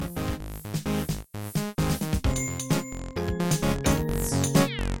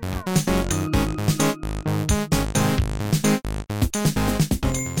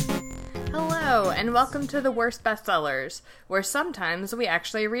and welcome to The Worst Bestsellers, where sometimes we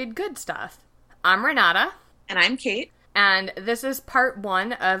actually read good stuff. I'm Renata. And I'm Kate. And this is part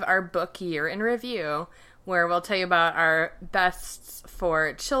 1 of our book year in review, where we'll tell you about our bests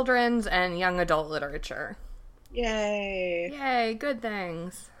for children's and young adult literature. Yay! Yay, good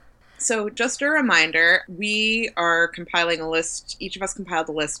things. So just a reminder, we are compiling a list, each of us compiled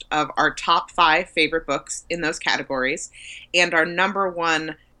a list of our top 5 favorite books in those categories, and our number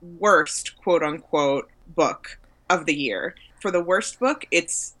 1 worst, quote-unquote, book of the year. For the worst book,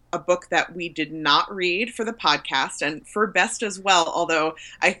 it's a book that we did not read for the podcast, and for best as well, although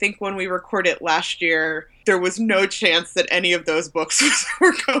I think when we recorded last year, there was no chance that any of those books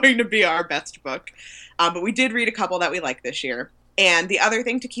were going to be our best book. But we did read a couple that we liked this year. And the other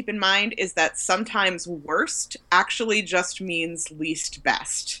thing to keep in mind is that sometimes worst actually just means least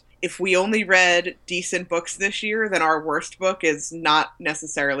best. If we only read decent books this year, then our worst book is not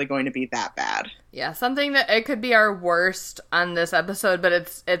necessarily going to be that bad. Yeah, something that it could be our worst on this episode, but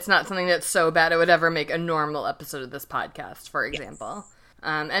it's not something that's so bad it would ever make a normal episode of this podcast, for example.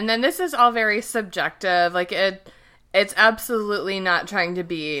 Yes. And then this is all very subjective. Like, it's absolutely not trying to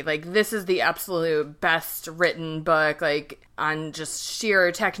be, like, this is the absolute best written book, like, on just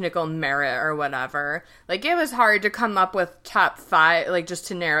sheer technical merit or whatever. Like, it was hard to come up with top 5, like, just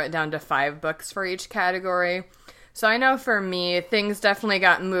to narrow it down to 5 books for each category. So I know for me, things definitely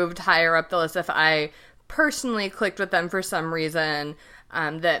got moved higher up the list if I personally clicked with them for some reason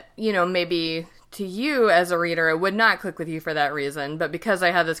that, you know, maybe to you as a reader, it would not click with you for that reason. But because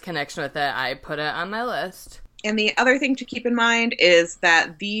I had this connection with it, I put it on my list. And the other thing to keep in mind is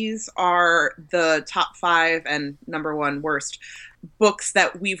that these are the top 5 and number 1 worst books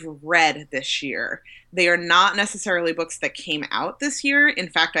that we've read this year. They are not necessarily books that came out this year. In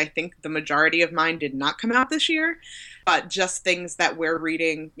fact, I think the majority of mine did not come out this year, but just things that we're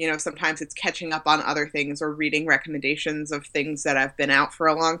reading. You know, sometimes it's catching up on other things or reading recommendations of things that have been out for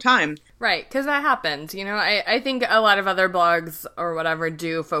a long time. Right, because that happens. You know, I think a lot of other blogs or whatever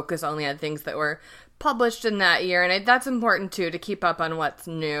do focus only on things that were published in that year, and that's important too, to keep up on what's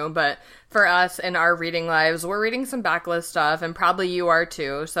new. But for us in our reading lives, we're reading some backlist stuff, and probably you are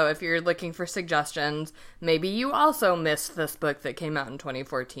too. So if you're looking for suggestions, maybe you also missed this book that came out in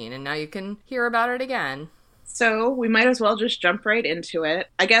 2014, and now you can hear about it again. So we might as well just jump right into it.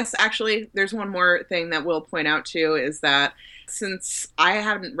 I guess actually there's one more thing that we'll point out too, is that since I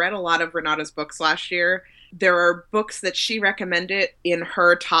haven't read a lot of Renata's books last year, there are books that she recommended in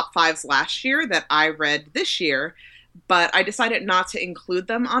her top 5s last year that I read this year, but I decided not to include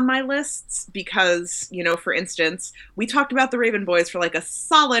them on my lists because, you know, for instance, we talked about the Raven Boys for like a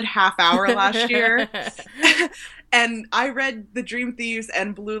solid half hour last year, and I read The Dream Thieves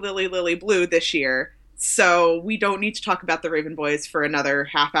and Blue Lily Lily Blue this year, so we don't need to talk about the Raven Boys for another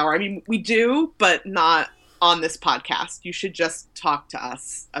half hour. I mean, we do, but not on this podcast. You should just talk to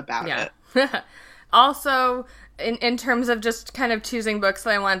us about it. Also, in terms of just kind of choosing books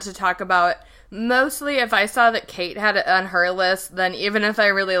that I wanted to talk about, mostly if I saw that Kate had it on her list, then even if I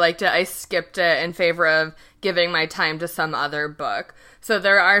really liked it, I skipped it in favor of giving my time to some other book. So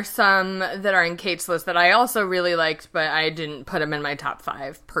there are some that are in Kate's list that I also really liked, but I didn't put them in my top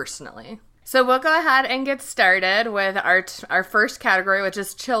 5 personally. So we'll go ahead and get started with our first category, which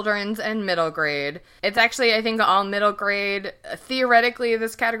is children's and middle grade. It's actually, I think, all middle grade. Theoretically,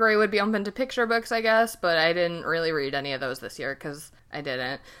 this category would be open to picture books, I guess, but I didn't really read any of those this year because I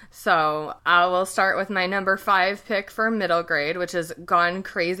didn't. So I will start with my number 5 pick for middle grade, which is Gone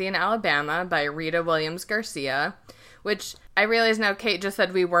Crazy in Alabama by Rita Williams Garcia, which I realize now Kate just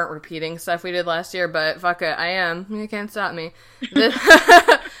said we weren't repeating stuff we did last year, but fuck it, I am. You can't stop me.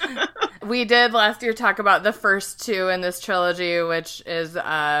 We did last year talk about the first 2 in this trilogy, which is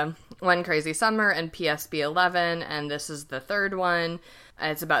One Crazy Summer and PSB 11, and this is the 3rd one.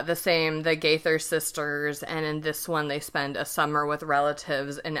 It's about the Gaither sisters, and in this one they spend a summer with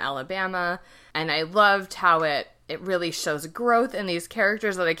relatives in Alabama, and I loved how it really shows growth in these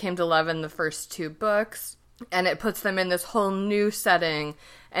characters that I came to love in the first 2 books, and it puts them in this whole new setting.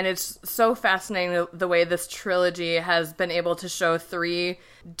 And it's so fascinating the way this trilogy has been able to show 3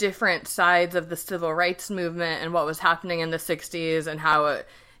 different sides of the civil rights movement and what was happening in the 60s and how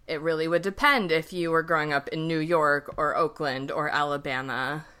it really would depend if you were growing up in New York or Oakland or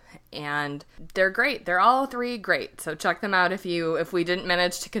Alabama. And they're great. They're all 3 great. So check them out if we didn't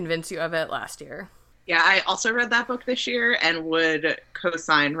manage to convince you of it last year. Yeah, I also read that book this year and would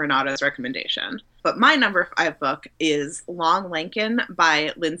co-sign Renata's recommendation. But my number 5 book is Long Lincoln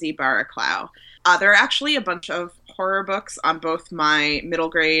by Lindsay Barraclough. There are actually a bunch of horror books on both my middle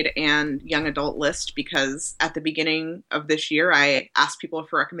grade and young adult list because at the beginning of this year, I asked people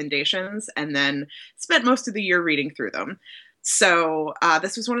for recommendations and then spent most of the year reading through them. So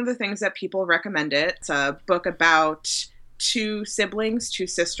this was one of the things that people recommended. It's a book about 2 siblings, 2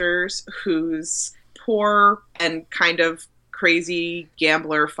 sisters, whose poor and kind of crazy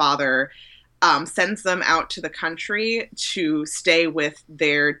gambler father sends them out to the country to stay with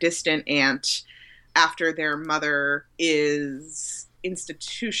their distant aunt after their mother is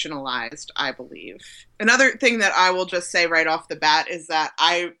institutionalized, I believe. Another thing that I will just say right off the bat is that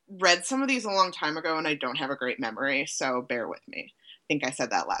I read some of these a long time ago and I don't have a great memory, so bear with me. I think I said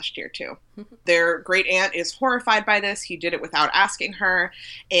that last year too. Their great aunt is horrified by this. He did it without asking her,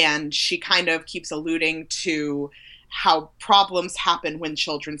 and she kind of keeps alluding to how problems happen when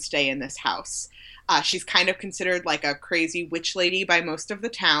children stay in this house. She's kind of considered like a crazy witch lady by most of the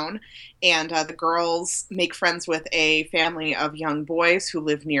town, and the girls make friends with a family of young boys who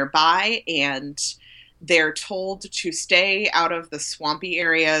live nearby, and they're told to stay out of the swampy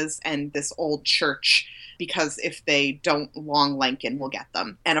areas and this old church because if they don't, Long Lincoln will get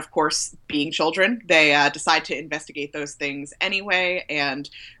them. And of course, being children, they decide to investigate those things anyway, and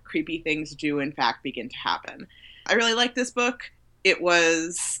creepy things do in fact begin to happen. I really like this book. It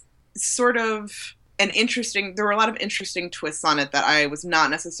was sort of there were a lot of interesting twists on it that I was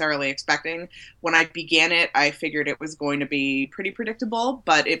not necessarily expecting. When I began it, I figured it was going to be pretty predictable,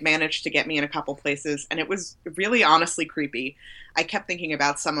 but it managed to get me in a couple places, and it was really honestly creepy. I kept thinking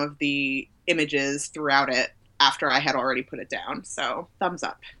about some of the images throughout it after I had already put it down, so thumbs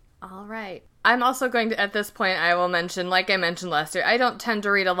up. All right. I'm also going to, at this point, I will mention, like I mentioned last year, I don't tend to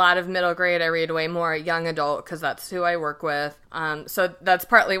read a lot of middle grade. I read way more young adult because that's who I work with. So that's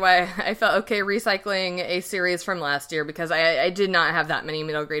partly why I felt okay recycling a series from last year because I did not have that many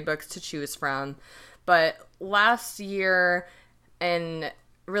middle grade books to choose from. But last year, and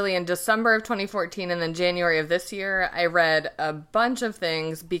really in December of 2014 and then January of this year, I read a bunch of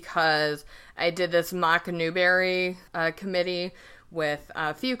things because I did this mock Newbery committee with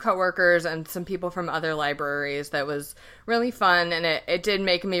a few coworkers and some people from other libraries that was really fun, and it did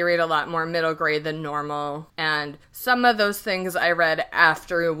make me read a lot more middle grade than normal. And some of those things I read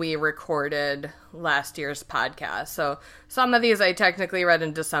after we recorded last year's podcast. So some of these I technically read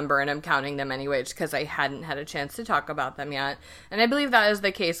in December, and I'm counting them anyway just because I hadn't had a chance to talk about them yet. And I believe that is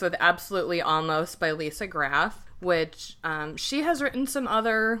the case with Absolutely Almost by Lisa Graff, which she has written some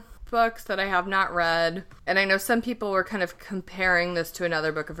other books that I have not read, and I know some people were kind of comparing this to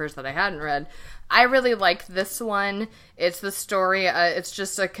another book of hers that I hadn't read. I really liked this one. It's the story, it's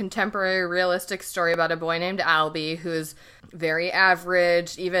just a contemporary realistic story about a boy named Albie who's very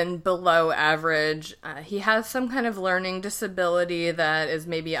average, even below average. He has some kind of learning disability that is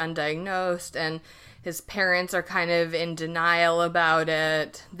maybe undiagnosed, and his parents are kind of in denial about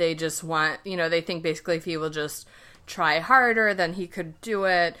it. They just want, they think basically if he will just try harder, then he could do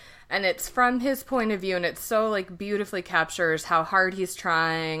it. And it's from his point of view, and it so beautifully captures how hard he's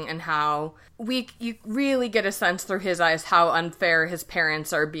trying and how you really get a sense through his eyes how unfair his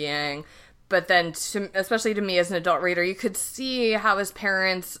parents are being. But then, especially to me as an adult reader, you could see how his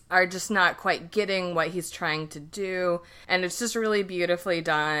parents are just not quite getting what he's trying to do. And it's just really beautifully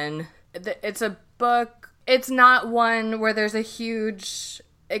done. It's a book. It's not one where there's a huge,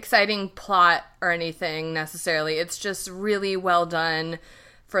 exciting plot or anything necessarily. It's just really well done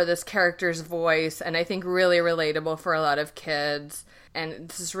for this character's voice, and I think really relatable for a lot of kids. And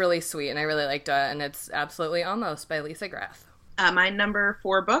it's just really sweet, and I really liked it, and it's Absolutely Almost by Lisa Graff. My number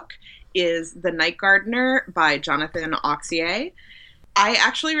 4 book is The Night Gardener by Jonathan Auxier. I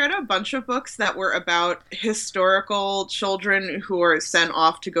actually read a bunch of books that were about historical children who are sent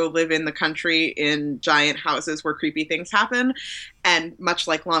off to go live in the country in giant houses where creepy things happen. And much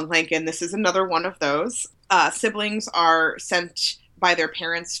like Long Lincoln, this is another one of those. Siblings are sent by their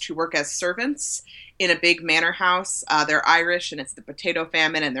parents to work as servants in a big manor house. They're Irish, and it's the potato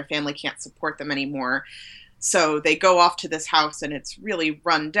famine, and their family can't support them anymore. So they go off to this house, and it's really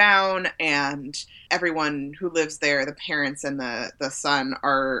run down, and everyone who lives there, the parents and the son,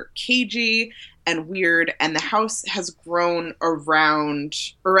 are cagey and weird, and the house has grown around,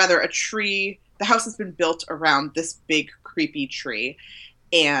 or rather the house has been built around this big creepy tree.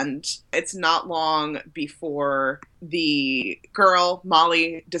 And it's not long before the girl,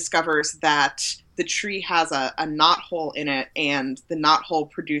 Molly, discovers that the tree has a knothole in it, and the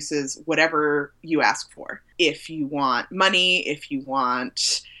knothole produces whatever you ask for. If you want money, if you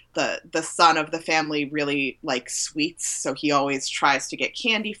want the son of the family really likes sweets, so he always tries to get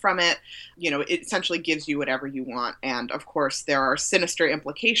candy from it. It essentially gives you whatever you want. And of course, there are sinister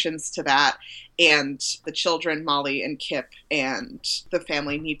implications to that. And the children, Molly and Kip, and the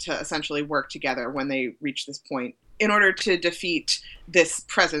family need to essentially work together when they reach this point in order to defeat this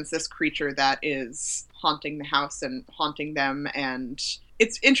presence, this creature that is haunting the house and haunting them. And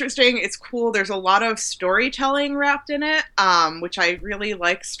it's interesting. It's cool. There's a lot of storytelling wrapped in it, which I really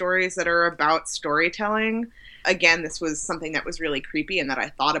like, stories that are about storytelling. Again, this was something that was really creepy and that I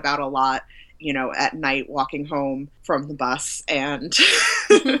thought about a lot, at night walking home from the bus and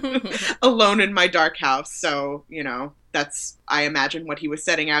alone in my dark house. So, that's, I imagine, what he was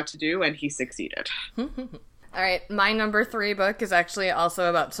setting out to do, and he succeeded. All right, my number 3 book is actually also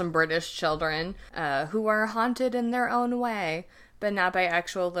about some British children who are haunted in their own way, but not by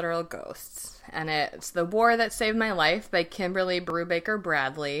actual literal ghosts. And it's The War That Saved My Life by Kimberly Brubaker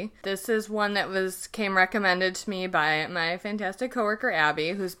Bradley. This is one that came recommended to me by my fantastic coworker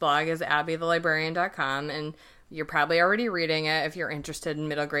Abby, whose blog is abbythelibrarian.com, and you're probably already reading it if you're interested in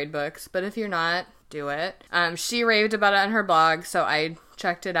middle grade books, but if you're not, do it. She raved about it on her blog, so I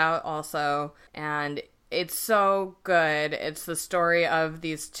checked it out also, and it's so good. It's the story of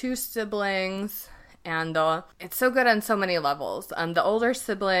these 2 siblings, and it's so good on so many levels. The older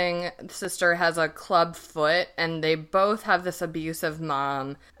sister has a club foot, and they both have this abusive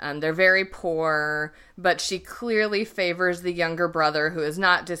mom. They're very poor, but she clearly favors the younger brother who is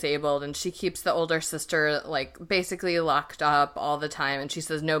not disabled, and she keeps the older sister, basically locked up all the time, and she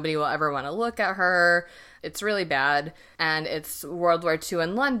says nobody will ever want to look at her. It's really bad, and it's World War II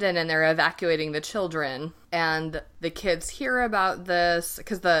in London, and they're evacuating the children, and the kids hear about this,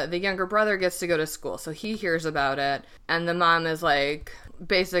 because the younger brother gets to go to school, so he hears about it, and the mom is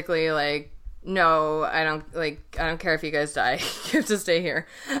basically no, I don't care if you guys die, you have to stay here.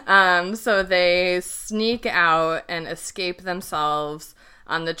 So they sneak out and escape themselves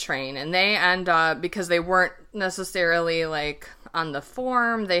on the train, and they end up, because they weren't necessarily, on the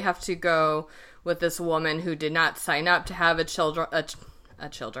form, they have to go with this woman who did not sign up to have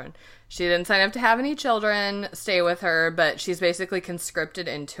children. She didn't sign up to have any children stay with her, but she's basically conscripted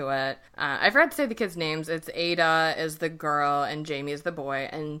into it. I forgot to say the kids' names. It's Ada is the girl and Jamie is the boy,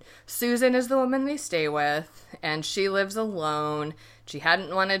 and Susan is the woman they stay with, and she lives alone. She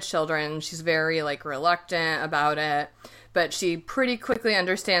hadn't wanted children. She's very, reluctant about it. But she pretty quickly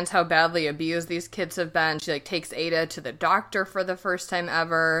understands how badly abused these kids have been. She, takes Ada to the doctor for the first time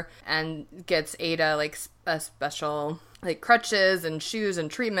ever and gets Ada, a special, crutches and shoes and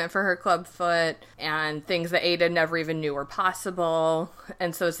treatment for her club foot and things that Ada never even knew were possible.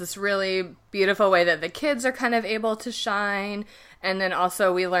 And so it's this really beautiful way that the kids are kind of able to shine. And then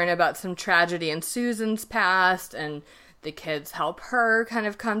also we learn about some tragedy in Susan's past, and the kids help her kind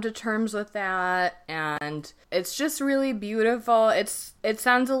of come to terms with that, and it's just really beautiful. It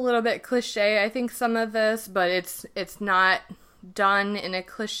sounds a little bit cliche, I think, some of this, but it's not done in a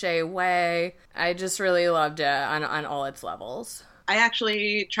cliche way. I just really loved it on all its levels. I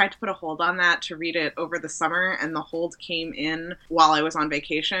actually tried to put a hold on that to read it over the summer, and the hold came in while I was on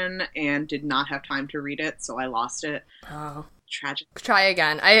vacation and did not have time to read it, so I lost it. Oh. Tragic. Try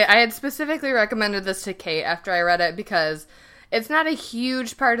again. I had specifically recommended this to Kate after I read it because it's not a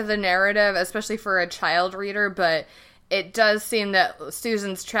huge part of the narrative, especially for a child reader, but it does seem that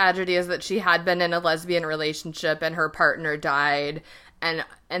Susan's tragedy is that she had been in a lesbian relationship and her partner died, and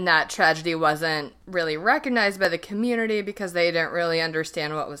that tragedy wasn't really recognized by the community because they didn't really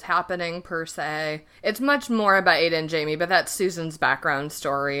understand what was happening, per se. It's much more about Ada and Jamie, but that's Susan's background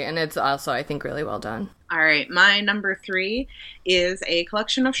story, and it's also, I think, really well done. All right, my number 3 is a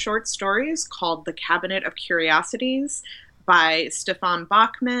collection of short stories called The Cabinet of Curiosities by Stefan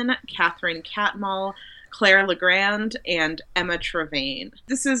Bachman, Catherine Catmull, Claire Legrand, and Emma Travain.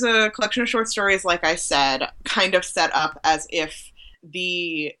 This is a collection of short stories, like I said, kind of set up as if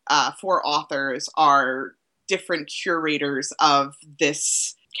the 4 authors are different curators of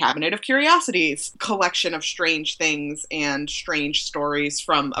this Cabinet of Curiosities collection of strange things and strange stories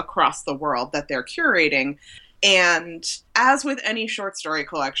from across the world that they're curating. And as with any short story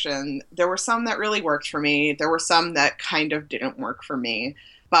collection, there were some that really worked for me. There were some that kind of didn't work for me.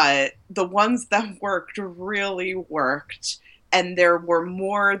 But the ones that worked really worked. And there were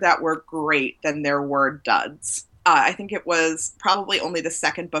more that were great than there were duds. I think it was probably only the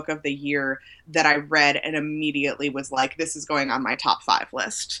second book of the year that I read and immediately was like, this is going on my top 5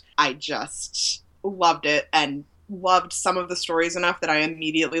 list. I just loved it and loved some of the stories enough that I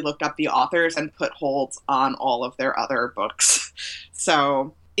immediately looked up the authors and put holds on all of their other books.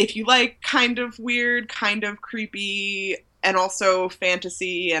 So if you like kind of weird, kind of creepy, and also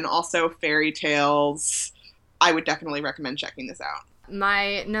fantasy and also fairy tales. I would definitely recommend checking this out.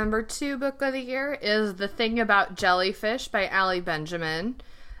 My number 2 book of the year is The Thing About Jellyfish by Allie Benjamin.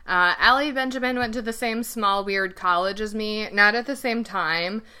 Allie Benjamin went to the same small, weird college as me, not at the same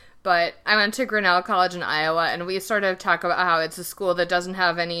time, but I went to Grinnell College in Iowa, and we sort of talk about how it's a school that doesn't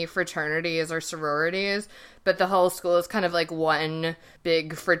have any fraternities or sororities, but the whole school is kind of like one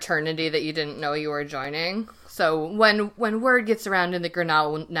big fraternity that you didn't know you were joining. So when word gets around in the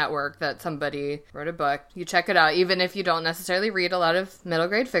Grinnell network that somebody wrote a book, you check it out, even if you don't necessarily read a lot of middle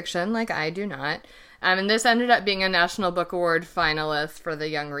grade fiction, like I do not. And this ended up being a National Book Award finalist for the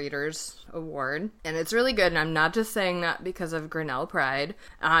Young Readers Award. And it's really good, and I'm not just saying that because of Grinnell pride.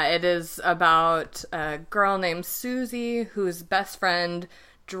 It is about a girl named Susie whose best friend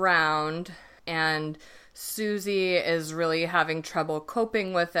drowned, and Susie is really having trouble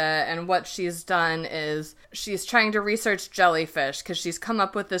coping with it, and what she's done is she's trying to research jellyfish because she's come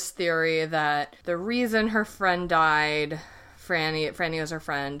up with this theory that the reason her friend died, Franny was her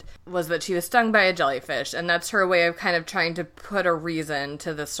friend, was that she was stung by a jellyfish, and that's her way of kind of trying to put a reason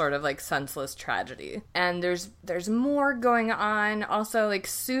to this sort of like senseless tragedy. And there's more going on. Also, like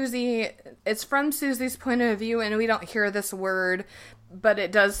Susie, it's from Susie's point of view, and we don't hear this word, but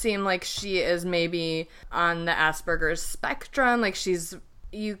it does seem like she is maybe on the Asperger's spectrum. Like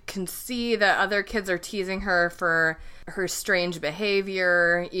you can see that other kids are teasing her for her strange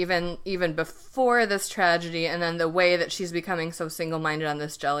behavior, even before this tragedy, and then the way that she's becoming so single-minded on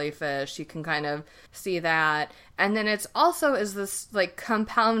this jellyfish, you can kind of see that. And then it's also is this, like,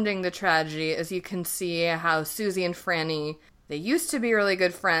 compounding the tragedy, as you can see how Susie and Franny, they used to be really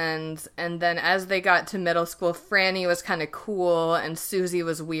good friends, and then as they got to middle school, Franny was kind of cool, and Susie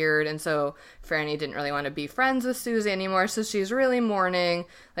was weird, and so Franny didn't really want to be friends with Susie anymore, so she's really mourning,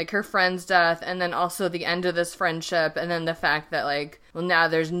 like, her friend's death, and then also the end of this friendship, and then the fact that, like, well, now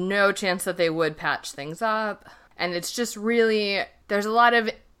there's no chance that they would patch things up, and it's just really, there's a lot of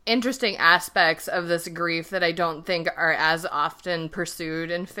interesting aspects of this grief that I don't think are as often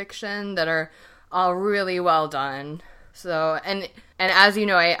pursued in fiction, that are all really well done. So, and as you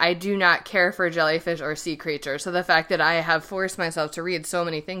know, I do not care for jellyfish or sea creatures, so the fact that I have forced myself to read so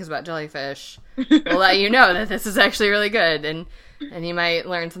many things about jellyfish will let you know that this is actually really good, and you might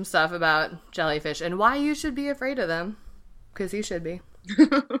learn some stuff about jellyfish and why you should be afraid of them, because you should be.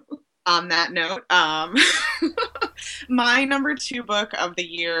 On that note, my number 2 book of the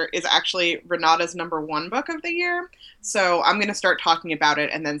year is actually Renata's number 1 book of the year. So I'm going to start talking about it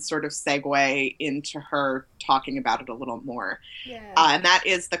and then sort of segue into her talking about it a little more. Yeah. And that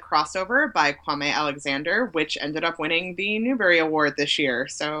is The Crossover by Kwame Alexander, which ended up winning the Newbery Award this year.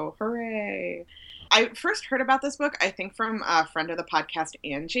 So hooray. I first heard about this book, I think, from a friend of the podcast,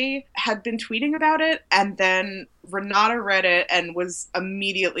 Angie, had been tweeting about it, and then Renata read it and was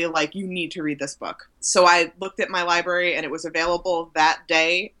immediately like, you need to read this book. So I looked at my library, and it was available that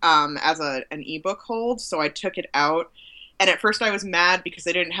day as an ebook hold, so I took it out. And at first I was mad because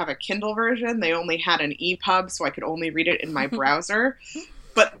they didn't have a Kindle version. They only had an EPUB, so I could only read it in my browser.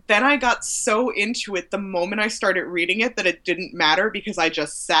 But then I got so into it the moment I started reading it that it didn't matter, because I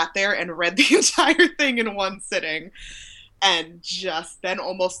just sat there and read the entire thing in one sitting, and just then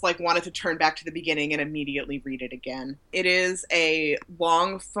almost like wanted to turn back to the beginning and immediately read it again. It is a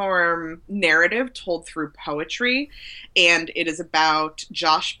long-form narrative told through poetry, and it is about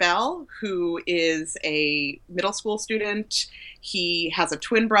Josh Bell, who is a middle school student. He has a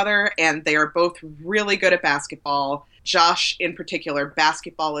twin brother, and they are both really good at basketball. Josh, in particular,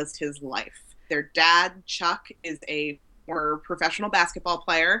 basketball is his life. Their dad, Chuck, is a former professional basketball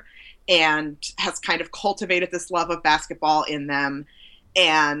player and has kind of cultivated this love of basketball in them.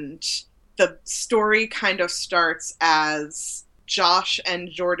 And the story kind of starts as Josh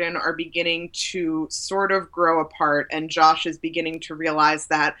and Jordan are beginning to sort of grow apart, and Josh is beginning to realize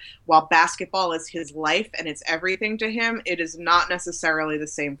that while basketball is his life and it's everything to him, it is not necessarily the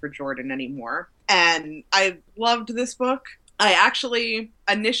same for Jordan anymore. And I loved this book. I actually,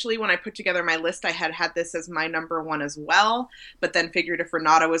 initially when I put together my list, I had this as my number 1 as well, but then figured if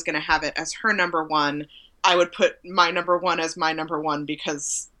Renata was going to have it as her number 1, I would put my number 1 as my number 1,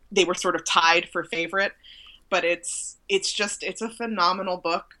 because they were sort of tied for favorite. But it's a phenomenal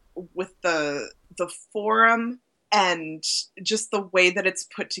book with the forum and just the way that it's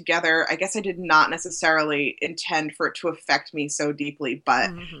put together. I guess I did not necessarily intend for it to affect me so deeply, but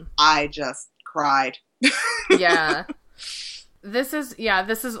I just cried. Yeah. This is,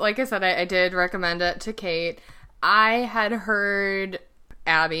 like I said, I did recommend it to Kate. I had heard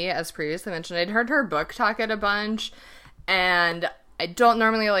Abby, as previously mentioned, I'd heard her book talk it a bunch, and I don't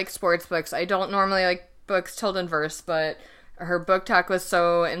normally like sports books. I don't normally like books told in verse, but her book talk was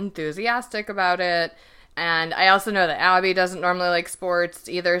so enthusiastic about it. And I also know that Abby doesn't normally like sports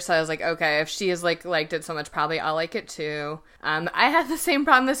either, so I was like, okay, if she has liked it so much, probably I'll like it too. I had the same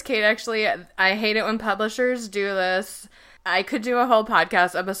problem as Kate, actually. I hate it when publishers do this. I could do a whole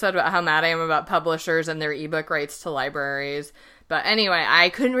podcast episode about how mad I am about publishers and their ebook rights to libraries. But anyway, I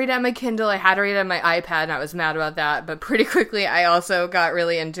couldn't read it on my Kindle. I had to read it on my iPad, and I was mad about that. But pretty quickly, I also got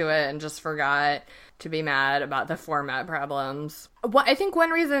really into it and just forgot to be mad about the format problems. I think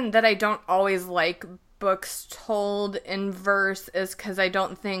one reason that I don't always like books told in verse is because I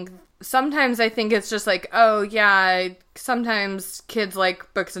don't think... Sometimes I think it's just like, oh, yeah, sometimes kids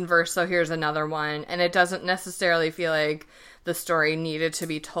like books in verse, so here's another one. And it doesn't necessarily feel like the story needed to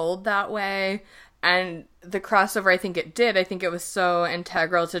be told that way. And the crossover, I think it did. I think it was so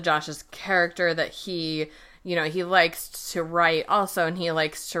integral to Josh's character that he likes to write also, and he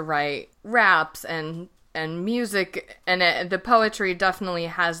likes to write raps and music. And the poetry definitely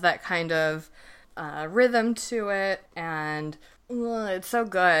has that kind of rhythm to it. And it's so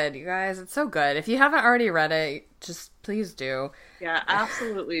good, you guys. It's so good. If you haven't already read it, just please do. Yeah,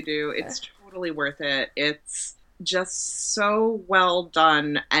 absolutely do. It's totally worth it. It's just so well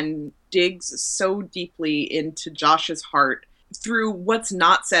done and digs so deeply into Josh's heart through what's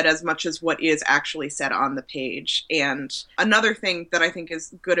not said as much as what is actually said on the page. And another thing that I think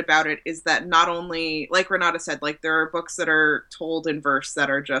is good about it is that not only, like Renata said, like there are books that are told in verse that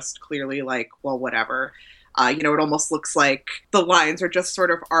are just clearly like, well, whatever. It almost looks like the lines are just sort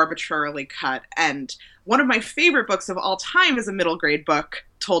of arbitrarily cut. And one of my favorite books of all time is a middle grade book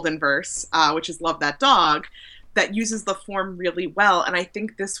told in verse, which is Love That Dog, that uses the form really well. And I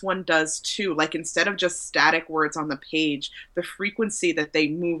think this one does too. Like, instead of just static words on the page, the frequency that they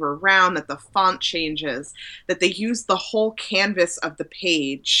move around, that the font changes, that they use the whole canvas of the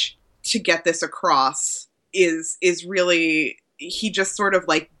page to get this across is really, he just sort of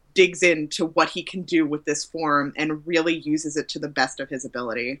like digs into what he can do with this form and really uses it to the best of his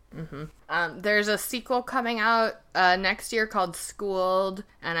ability. Mm-hmm. There's a sequel coming out next year called Schooled,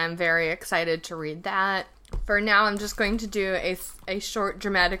 and I'm very excited to read that. For now, I'm just going to do a short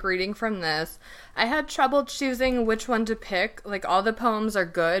dramatic reading from this. I had trouble choosing which one to pick. Like, all the poems are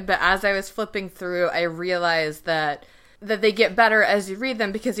good, but as I was flipping through, I realized that they get better as you read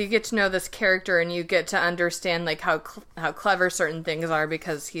them, because you get to know this character and you get to understand like how clever certain things are,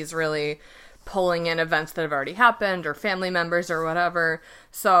 because he's really pulling in events that have already happened or family members or whatever.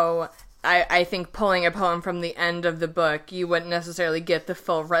 So I think pulling a poem from the end of the book, you wouldn't necessarily get the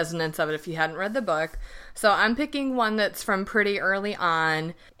full resonance of it if you hadn't read the book. So I'm picking one that's from pretty early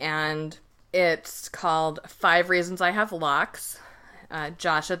on, and it's called 5 Reasons I Have Locks.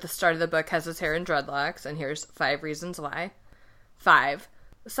 Josh at the start of the book has his hair in dreadlocks, and here's 5 reasons why. 5.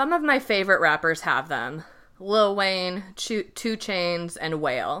 Some of my favorite rappers have them. Lil Wayne, 2 Chainz, and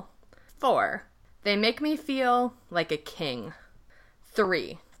Whale. 4. They make me feel like a king.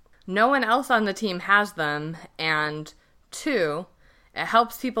 3. No one else on the team has them. And 2. It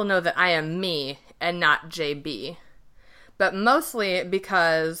helps people know that I am me and not JB. But mostly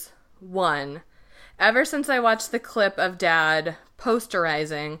because, 1. Ever since I watched the clip of Dad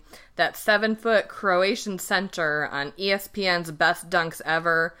posterizing that 7-foot Croatian center on ESPN's Best Dunks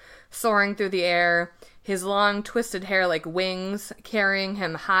Ever, soaring through the air, his long twisted hair like wings, carrying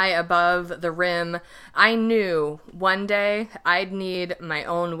him high above the rim, I knew one day I'd need my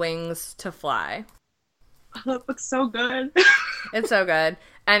own wings to fly. That looks so good. It's so good.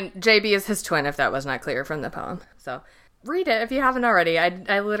 And JB is his twin, if that was not clear from the poem. So read it if you haven't already.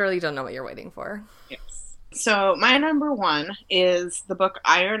 I literally don't know what you're waiting for. Yes. So my number 1 is the book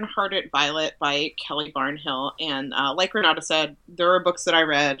Iron-Hearted Violet by Kelly Barnhill. And like Renata said, there are books that I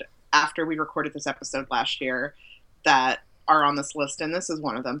read after we recorded this episode last year that are on this list, and this is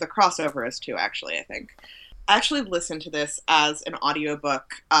one of them. The crossover is too, actually, I think. I actually listened to this as an audiobook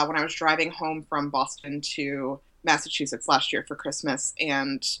when I was driving home from Boston to Massachusetts last year for Christmas.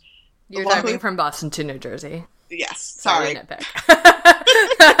 And you're driving from Boston to New Jersey. Yes, sorry. Nitpick.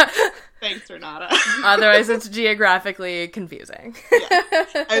 Thanks, Renata. Otherwise, it's geographically confusing. Yeah.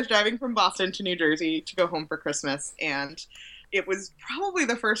 I was driving from Boston to New Jersey to go home for Christmas, and it was probably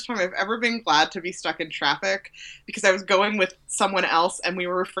the first time I've ever been glad to be stuck in traffic, because I was going with someone else, and we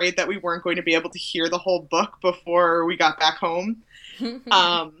were afraid that we weren't going to be able to hear the whole book before we got back home.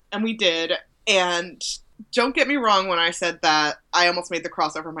 And we did. And don't get me wrong when I said that I almost made the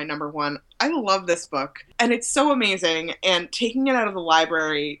crossover my number 1. I love this book, and it's so amazing. And taking it out of the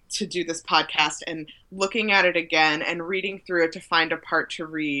library to do this podcast and looking at it again and reading through it to find a part to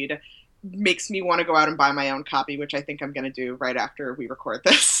read makes me want to go out and buy my own copy, which I think I'm going to do right after we record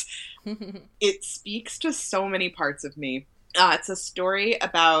this. It speaks to so many parts of me. It's a story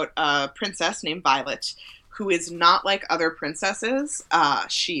about a princess named Violet who is not like other princesses.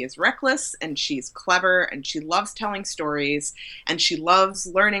 She is reckless and she's clever and she loves telling stories and she loves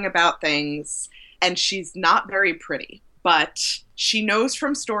learning about things, and she's not very pretty. But she knows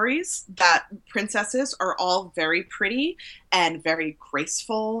from stories that princesses are all very pretty and very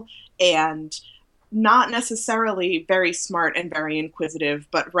graceful and not necessarily very smart and very inquisitive,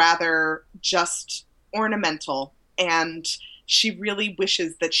 but rather just ornamental. And she really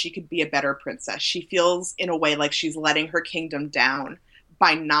wishes that she could be a better princess. She feels in a way like she's letting her kingdom down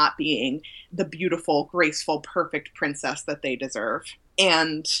by not being the beautiful, graceful, perfect princess that they deserve.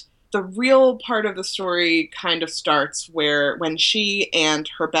 And the real part of the story kind of starts when she and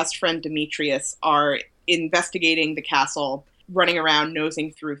her best friend Demetrius are investigating the castle, running around,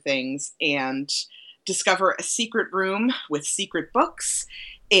 nosing through things, and discover a secret room with secret books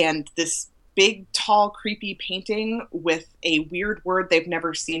and this big, tall, creepy painting with a weird word they've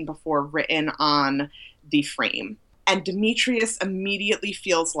never seen before written on the frame. And Demetrius immediately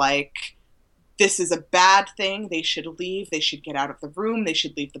feels like this is a bad thing. They should leave. They should get out of the room. They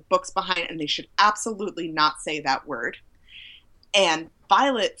should leave the books behind, and they should absolutely not say that word. And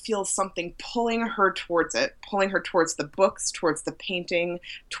Violet feels something pulling her towards it, pulling her towards the books, towards the painting,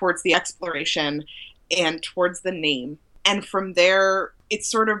 towards the exploration, and towards the name. And from there, it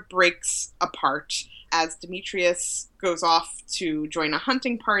sort of breaks apart as Demetrius goes off to join a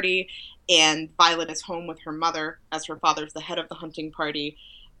hunting party, and Violet is home with her mother, as her father's the head of the hunting party,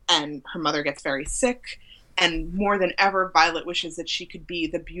 and her mother gets very sick. And more than ever, Violet wishes that she could be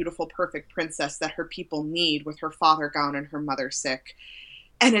the beautiful, perfect princess that her people need, with her father gone and her mother sick.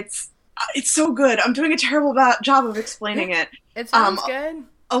 And it's so good. I'm doing a terrible job of explaining it. It sounds good.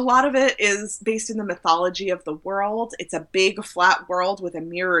 A lot of it is based in the mythology of the world. It's a big, flat world with a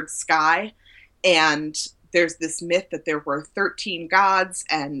mirrored sky. And there's this myth that there were 13 gods,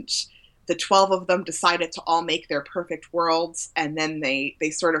 and the 12 of them decided to all make their perfect worlds, and then they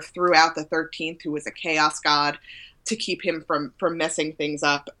sort of threw out the 13th, who was a chaos god, to keep him from messing things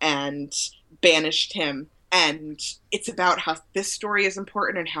up, and banished him. And it's about how this story is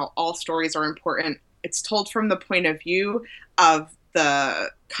important and how all stories are important. It's told from the point of view of the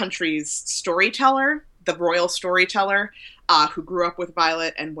country's storyteller, the royal storyteller, who grew up with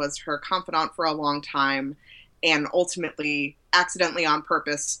Violet and was her confidant for a long time, and ultimately, accidentally on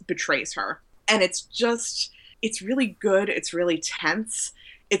purpose, betrays her. And it's really good. It's really tense.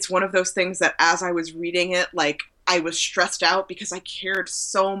 It's one of those things that as I was reading it, like, I was stressed out because I cared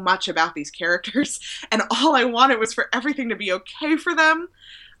so much about these characters, and all I wanted was for everything to be okay for them.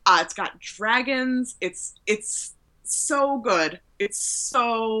 It's got dragons. It's so good. It's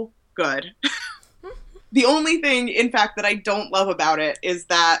so good. The only thing, in fact, that I don't love about it is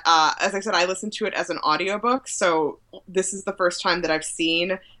that, as I said, I listened to it as an audiobook, so this is the first time that I've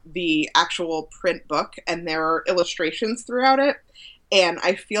seen the actual print book, and there are illustrations throughout it, and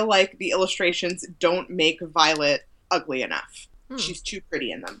I feel like the illustrations don't make Violet ugly enough. She's too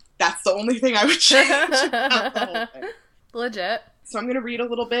pretty in them. That's the only thing I would change about the whole thing. Legit. So I'm going to read a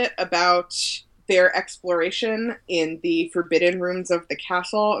little bit about their exploration in the forbidden rooms of the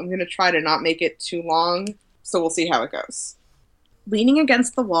castle. I'm going to try to not make it too long, so we'll see how it goes. Leaning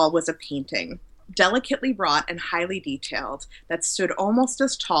against the wall was a painting, delicately wrought and highly detailed, that stood almost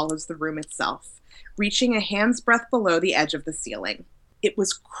as tall as the room itself, reaching a hand's breadth below the edge of the ceiling. It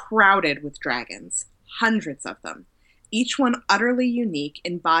was crowded with dragons, hundreds of them, each one utterly unique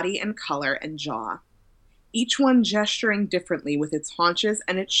in body and color and jaw. Each one gesturing differently with its haunches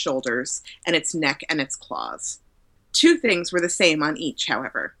and its shoulders, and its neck and its claws. Two things were the same on each,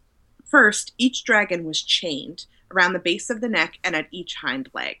 however. First, each dragon was chained around the base of the neck and at each hind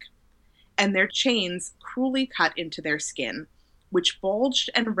leg, and their chains cruelly cut into their skin, which bulged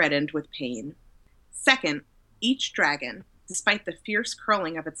and reddened with pain. Second, each dragon, despite the fierce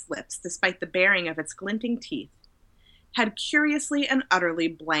curling of its lips, despite the baring of its glinting teeth, had curiously and utterly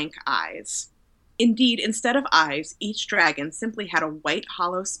blank eyes. Indeed, instead of eyes, each dragon simply had a white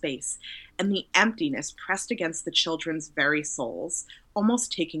hollow space, and the emptiness pressed against the children's very souls,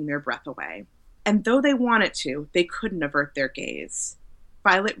 almost taking their breath away. And though they wanted to, they couldn't avert their gaze.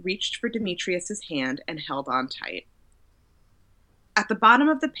 Violet reached for Demetrius's hand and held on tight. At the bottom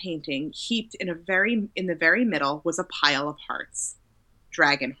of the painting, heaped in the very middle, was a pile of hearts.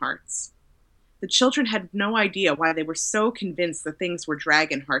 Dragon hearts. The children had no idea why they were so convinced the things were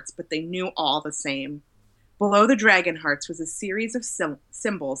dragon hearts, but they knew all the same. Below the dragon hearts was a series of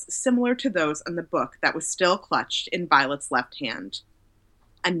symbols similar to those on the book that was still clutched in Violet's left hand.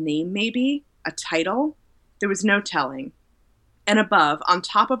 A name, maybe? A title? There was no telling. And above, on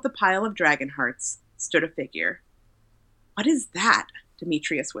top of the pile of dragon hearts, stood a figure. "What is that?"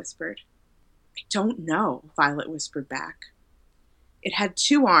 Demetrius whispered. "I don't know," Violet whispered back. It had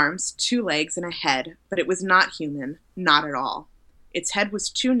 2 arms, 2 legs, and a head, but it was not human, not at all. Its head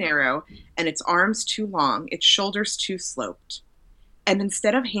was too narrow, and its arms too long, its shoulders too sloped. And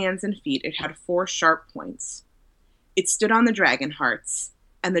instead of hands and feet, it had 4 sharp points. It stood on the dragon hearts,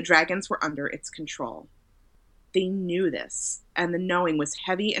 and the dragons were under its control. They knew this, and the knowing was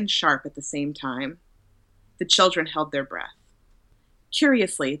heavy and sharp at the same time. The children held their breath.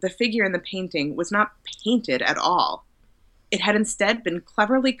 Curiously, the figure in the painting was not painted at all. It had instead been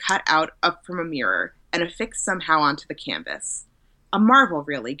cleverly cut out up from a mirror and affixed somehow onto the canvas. A marvel,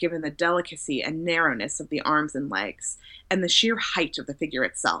 really, given the delicacy and narrowness of the arms and legs, and the sheer height of the figure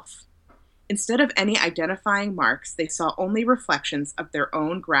itself. Instead of any identifying marks, they saw only reflections of their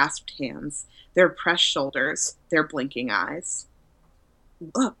own grasped hands, their pressed shoulders, their blinking eyes.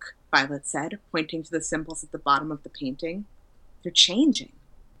 "Look," Violet said, pointing to the symbols at the bottom of the painting. "They're changing."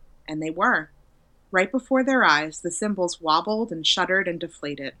 And they were. Right before their eyes, the symbols wobbled and shuddered and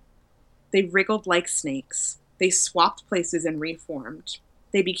deflated. They wriggled like snakes. They swapped places and reformed.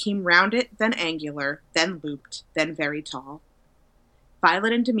 They became rounded, then angular, then looped, then very tall.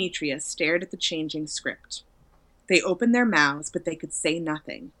 Violet and Demetrius stared at the changing script. They opened their mouths, but they could say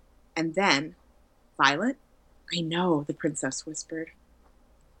nothing. And then, "Violet?" "I know," the princess whispered.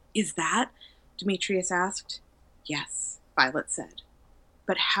 "Is that?" Demetrius asked. "Yes," Violet said.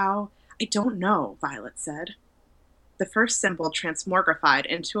 "But how?" "I don't know," Violet said. The first symbol transmogrified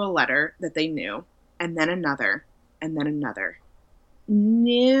into a letter that they knew, and then another, and then another.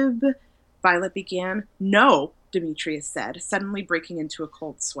 "Nib," Violet began. "No," Demetrius said, suddenly breaking into a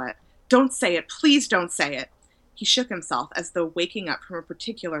cold sweat. "Don't say it. Please don't say it." He shook himself as though waking up from a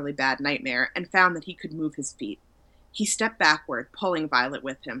particularly bad nightmare, and found that he could move his feet. He stepped backward, pulling Violet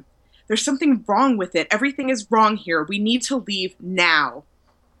with him. "There's something wrong with it. Everything is wrong here. We need to leave now."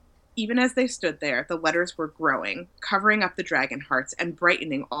 Even as they stood there, the letters were growing, covering up the dragon hearts and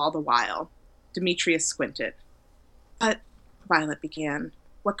brightening all the while. Demetrius squinted. "But," Violet began,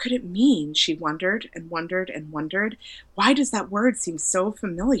 "what could it mean?" She wondered and wondered and wondered. Why does that word seem so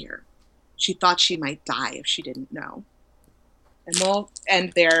familiar? She thought she might die if she didn't know. And we'll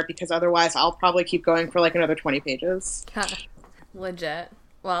end there, because otherwise I'll probably keep going for like another 20 pages. Legit.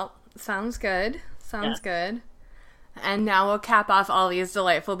 Well, sounds good. Sounds good. And now we'll cap off all these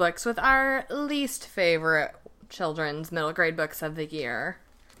delightful books with our least favorite children's middle grade books of the year.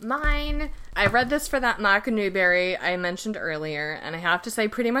 Mine, I read this for that Mock Newberry I mentioned earlier, and I have to say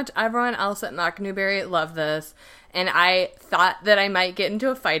pretty much everyone else at Mock Newberry loved this, and I thought that I might get into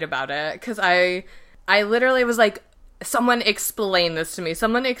a fight about it, because I literally was like, someone explain this to me.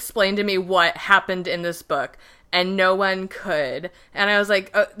 Someone explain to me what happened in this book. And no one could. And I was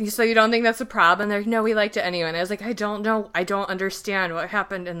like, oh, so you don't think that's a problem? And they're like, no, we liked it anyway. And I was like, I don't know. I don't understand what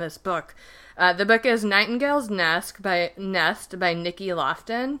happened in this book. The book is Nightingale's Nest by Nikki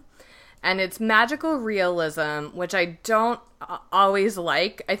Lofton. And it's magical realism, which I don't always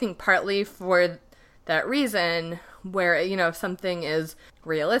like. I think partly for that reason, where, you know, if something is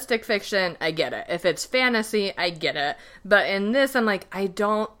realistic fiction, I get it. If it's fantasy, I get it. But in this, I'm like, I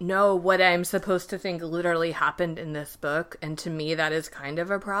don't know what I'm supposed to think literally happened in this book, and to me, that is kind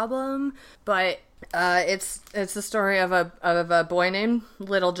of a problem. But it's the story of a boy named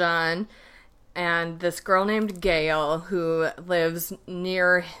Little John and this girl named Gail who lives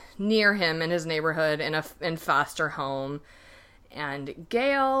near him in his neighborhood in foster home, and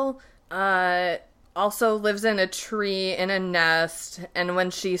Gail also lives in a tree in a nest, and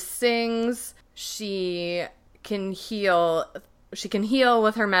when she sings, she can heal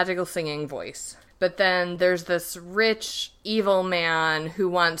with her magical singing voice. But then there's this rich, evil man who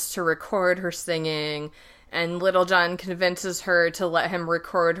wants to record her singing, and Little John convinces her to let him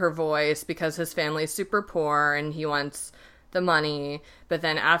record her voice because his family's super poor and he wants the money. But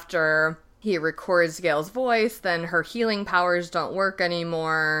then after he records Gail's voice, then her healing powers don't work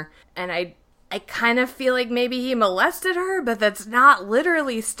anymore, and I kind of feel like maybe he molested her, but that's not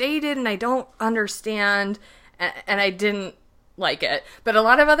literally stated, and I don't understand, and I didn't like it. But a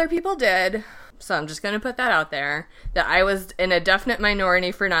lot of other people did, so I'm just going to put that out there, that I was in a definite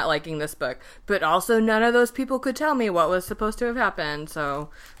minority for not liking this book. But also, none of those people could tell me what was supposed to have happened, so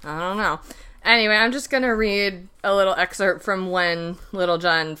I don't know. Anyway, I'm just going to read a little excerpt from when Little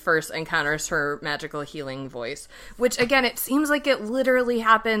John first encounters her magical healing voice. Which, again, it seems like it literally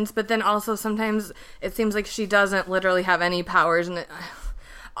happens, but then also sometimes it seems like she doesn't literally have any powers. And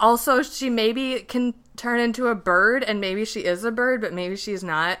Also, she maybe can turn into a bird, and maybe she is a bird, but maybe she's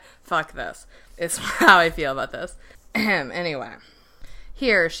not. Fuck this. It's how I feel about this. Anyway.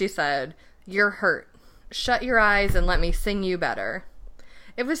 Here, she said, you're hurt. Shut your eyes and let me sing you better.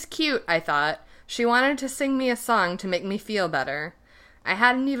 It was cute, I thought. She wanted to sing me a song to make me feel better. I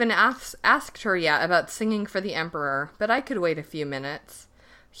hadn't even asked her yet about singing for the Emperor, but I could wait a few minutes.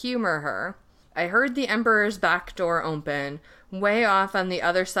 Humor her. I heard the Emperor's back door open, way off on the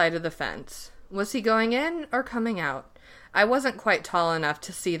other side of the fence. Was he going in or coming out? I wasn't quite tall enough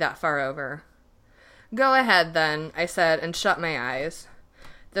to see that far over. Go ahead, then, I said, and shut my eyes.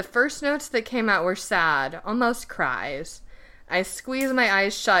 The first notes that came out were sad, almost cries. I squeezed my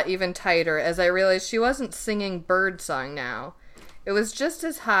eyes shut even tighter as I realized she wasn't singing birdsong now. It was just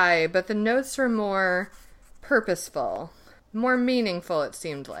as high, but the notes were more purposeful, more meaningful, it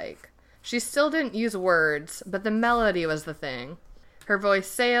seemed like. She still didn't use words, but the melody was the thing. Her voice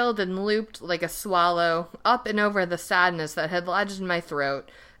sailed and looped like a swallow, up and over the sadness that had lodged in my throat,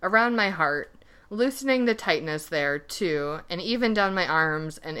 around my heart, loosening the tightness there, too, and even down my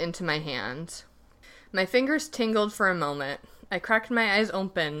arms and into my hands. My fingers tingled for a moment. I cracked my eyes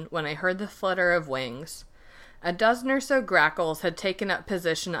open when I heard the flutter of wings. A dozen or so grackles had taken up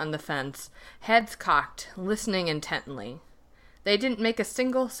position on the fence, heads cocked, listening intently. They didn't make a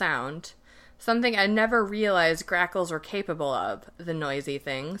single sound, something I'd never realized grackles were capable of, the noisy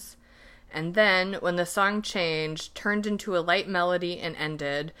things. And then, when the song changed, turned into a light melody and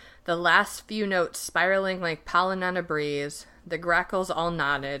ended, the last few notes spiraling like pollen on a breeze, the grackles all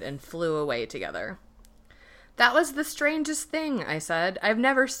nodded and flew away together. That was the strangest thing, I said. I've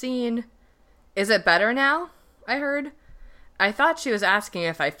never seen... Is it better now? I heard. I thought she was asking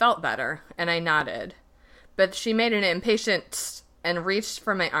if I felt better, and I nodded. But she made an impatient tss and reached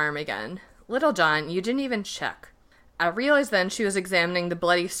for my arm again. Little John, you didn't even check. I realized then she was examining the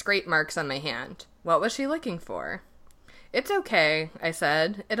bloody scrape marks on my hand. What was she looking for? It's okay, I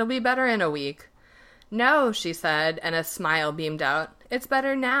said. It'll be better in a week. No, she said, and a smile beamed out. It's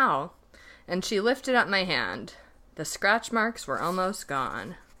better now. And she lifted up my hand. The scratch marks were almost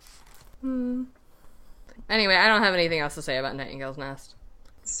gone. Anyway, I don't have anything else to say about Nightingale's Nest.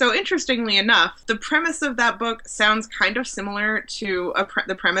 So interestingly enough, the premise of that book sounds kind of similar to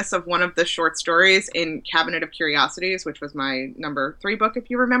the premise of one of the short stories in Cabinet of Curiosities, which was my number 3 book, if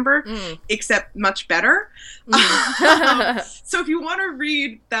you remember, except much better. So if you want to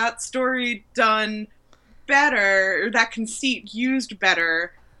read that story done better, or that conceit used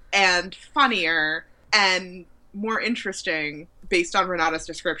better and funnier and more interesting based on Renata's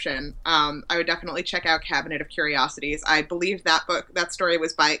description, I would definitely check out Cabinet of Curiosities. I believe that story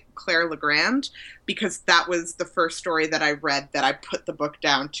was by Claire Legrand, because that was the first story that I read that I put the book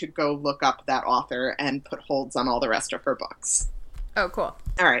down to go look up that author and put holds on all the rest of her books. Oh, cool.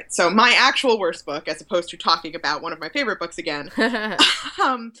 All right, so my actual worst book, as opposed to talking about one of my favorite books again,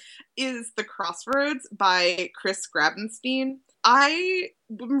 is The Crossroads by Chris Grabenstein. I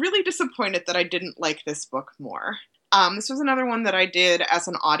am really disappointed that I didn't like this book more. This was another one that I did as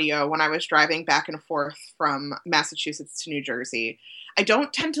an audio when I was driving back and forth from Massachusetts to New Jersey. I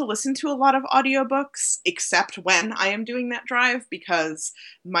don't tend to listen to a lot of audiobooks, except when I am doing that drive, because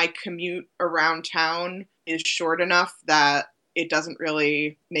my commute around town is short enough that it doesn't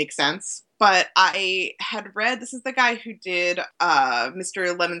really make sense. But I had read, this is the guy who did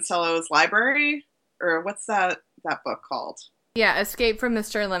Mr. Lemoncello's Library, or what's that book called? Yeah, Escape from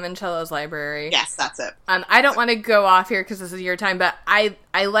Mr. Lemoncello's Library. Yes, that's it. I don't want to go off here because this is your time, but I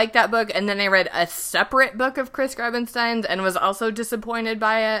like that book, and then I read a separate book of Chris Grabenstein's and was also disappointed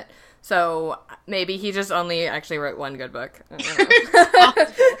by it. So maybe he just only actually wrote one good book. Because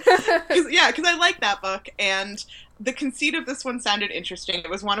I like that book, and the conceit of this one sounded interesting. It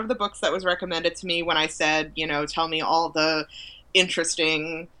was one of the books that was recommended to me when I said, tell me all the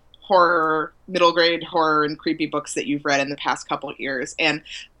interesting horror, middle grade horror and creepy books that you've read in the past couple of years. And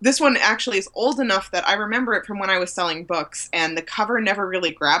this one actually is old enough that I remember it from when I was selling books, and the cover never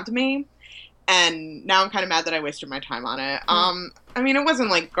really grabbed me. And now I'm kind of mad that I wasted my time on it. It wasn't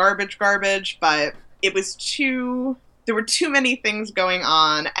like garbage, but it was there were too many things going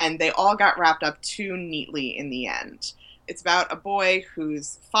on, and they all got wrapped up too neatly in the end. It's about a boy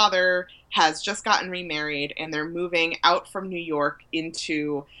whose father has just gotten remarried, and they're moving out from New York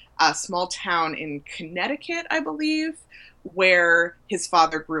into a small town in Connecticut, I believe, where his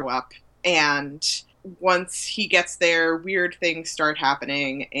father grew up. And once he gets there, weird things start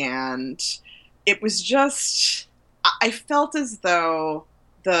happening, and it was just... I felt as though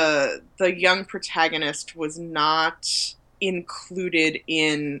the young protagonist was not included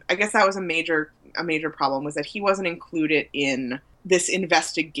in... I guess that was a major problem, was that he wasn't included in this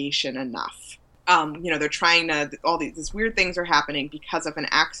investigation enough. They're trying to, these weird things are happening because of an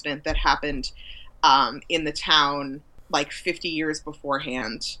accident that happened in the town like 50 years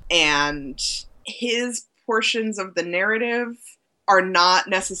beforehand. And his portions of the narrative are not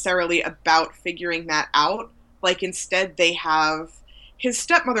necessarily about figuring that out. Like, instead, they have his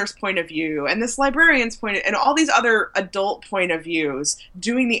stepmother's point of view and this librarian's point and all these other adult point of views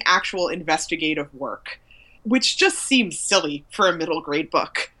doing the actual investigative work, which just seems silly for a middle grade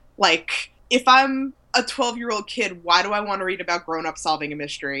book. Like, if I'm a 12-year-old kid, why do I want to read about grown-ups solving a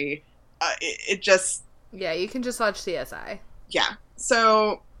mystery? It just... Yeah, you can just watch CSI. Yeah.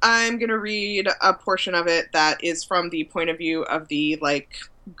 So I'm going to read a portion of it that is from the point of view of the, like,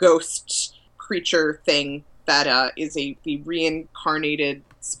 ghost creature thing that is the reincarnated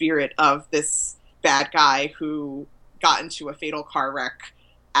spirit of this bad guy who got into a fatal car wreck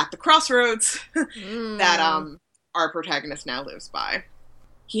at the crossroads that our protagonist now lives by.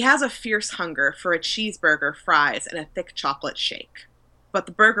 He has a fierce hunger for a cheeseburger, fries, and a thick chocolate shake. But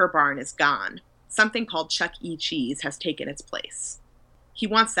the burger barn is gone. Something called Chuck E. Cheese has taken its place. He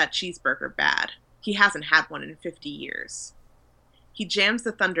wants that cheeseburger bad. He hasn't had one in 50 years. He jams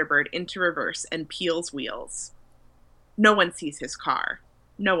the Thunderbird into reverse and peels wheels. No one sees his car.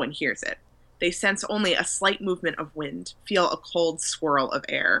 No one hears it. They sense only a slight movement of wind, feel a cold swirl of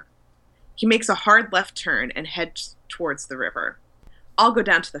air. He makes a hard left turn and heads towards the river. I'll go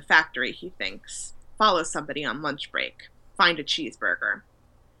down to the factory, he thinks. Follow somebody on lunch break. Find a cheeseburger.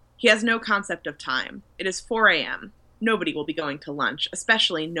 He has no concept of time. It is 4 a.m. Nobody will be going to lunch,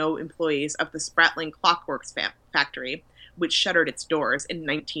 especially no employees of the Spratling Clockworks factory, which shuttered its doors in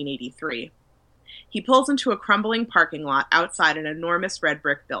 1983. He pulls into a crumbling parking lot outside an enormous red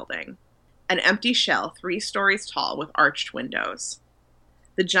brick building. An empty shell 3 stories tall with arched windows.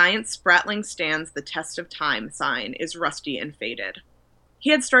 The giant Spratling Stands the Test of Time sign is rusty and faded. He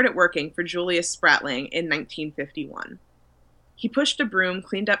had started working for Julius Spratling in 1951. He pushed a broom,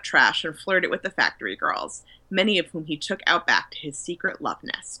 cleaned up trash, and flirted with the factory girls, many of whom he took out back to his secret love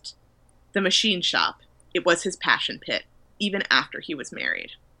nest. The machine shop, it was his passion pit, even after he was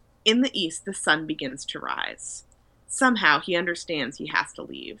married. In the east, the sun begins to rise. Somehow he understands he has to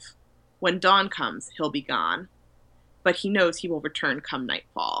leave. When dawn comes, he'll be gone. But he knows he will return come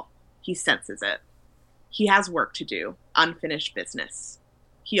nightfall. He senses it. He has work to do, unfinished business.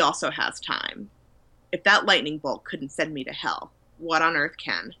 He also has time. If that lightning bolt couldn't send me to hell, what on earth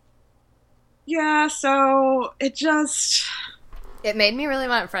can? Yeah, so it made me really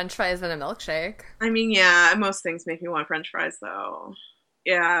want french fries and a milkshake. I mean, yeah, most things make me want french fries, though.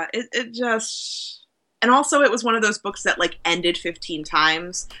 Yeah, it just... And also, it was one of those books that, like, ended 15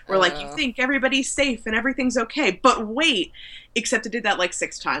 times, where, like, you think everybody's safe and everything's okay, but wait! Except it did that, like,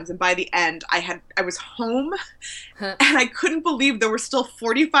 6 times, and by the end, I was home, and I couldn't believe there were still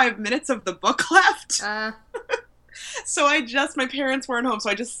 45 minutes of the book left. So my parents weren't home,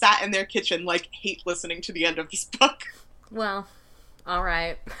 so I just sat in their kitchen, like, hate listening to the end of this book. Well,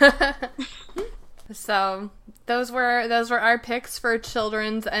 alright. So, those were our picks for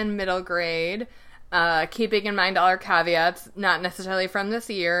children's and middle grade. Keeping in mind all our caveats, not necessarily from this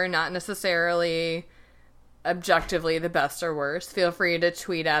year, not necessarily objectively the best or worst. Feel free to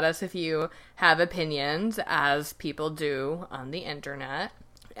tweet at us if you have opinions, as people do on the internet.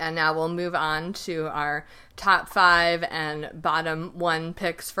 And now we'll move on to our top 5 and bottom 1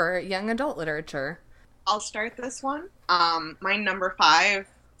 picks for young adult literature. I'll start this one. My number 5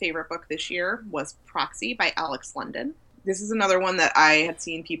 favorite book this year was Proxy by Alex London. This is another one that I had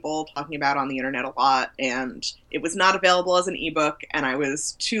seen people talking about on the internet a lot, and it was not available as an ebook, and I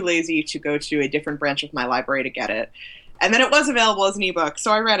was too lazy to go to a different branch of my library to get it. And then it was available as an ebook,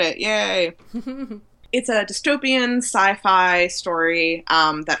 so I read it. Yay! It's a dystopian sci-fi story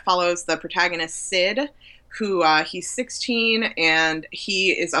that follows the protagonist, Sid, who he's 16, and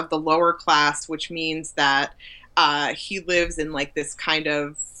he is of the lower class, which means that he lives in, like, this kind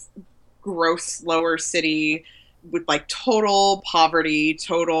of gross lower city with, like, total poverty,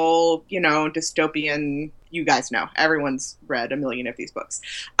 total, dystopian, you guys know. Everyone's read a million of these books.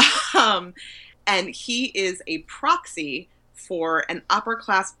 And he is a proxy for an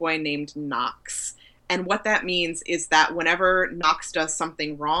upper-class boy named Knox. And what that means is that whenever Knox does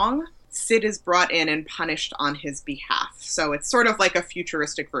something wrong, Sid is brought in and punished on his behalf. So it's sort of like a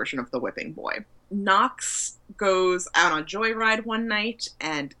futuristic version of the Whipping Boy. Knox goes out on a joyride one night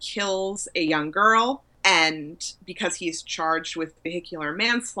and kills a young girl. And because he's charged with vehicular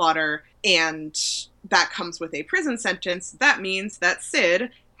manslaughter and that comes with a prison sentence, that means that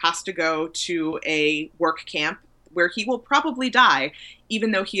Sid has to go to a work camp where he will probably die,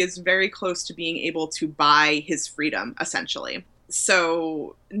 even though he is very close to being able to buy his freedom, essentially.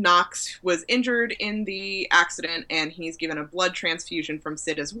 So Knox was injured in the accident, and he's given a blood transfusion from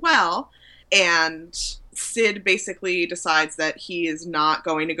Sid as well. And Sid basically decides that he is not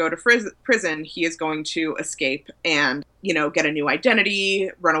going to go to prison. He is going to escape and, get a new identity,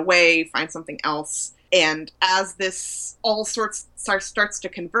 run away, find something else. And as this all starts to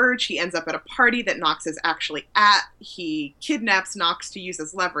converge, he ends up at a party that Knox is actually at. He kidnaps Knox to use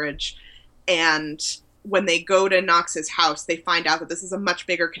as leverage. And when they go to Knox's house, they find out that this is a much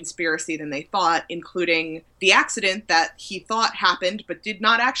bigger conspiracy than they thought, including the accident that he thought happened but did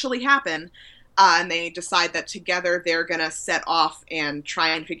not actually happen. And they decide that together they're going to set off and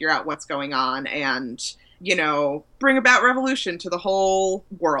try and figure out what's going on and, bring about revolution to the whole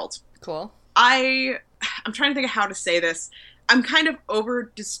world. Cool. I'm trying to think of how to say this. I'm kind of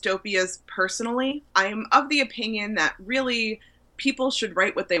over dystopias personally. I'm of the opinion that really people should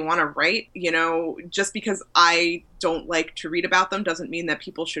write what they want to write. Just because I don't like to read about them doesn't mean that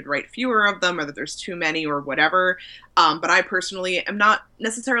people should write fewer of them or that there's too many or whatever. But I personally am not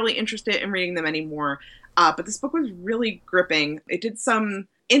necessarily interested in reading them anymore. But this book was really gripping. It did some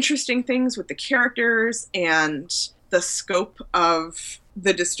interesting things with the characters and the scope of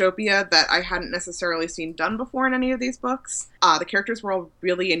the dystopia that I hadn't necessarily seen done before in any of these books. The characters were all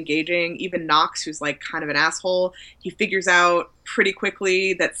really engaging. Even Knox, who's like kind of an asshole, he figures out pretty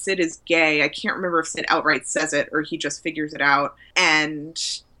quickly that Sid is gay. I can't remember if Sid outright says it or he just figures it out and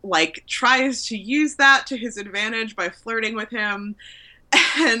tries to use that to his advantage by flirting with him.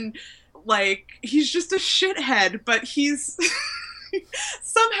 And he's just a shithead, but he's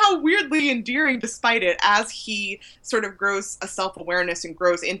somehow weirdly endearing despite it, as he sort of grows a self-awareness and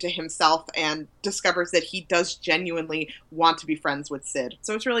grows into himself and discovers that he does genuinely want to be friends with Sid.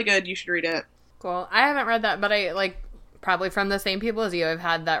 So it's really good. You should read it. Cool. I haven't read that, but I probably from the same people as you. I've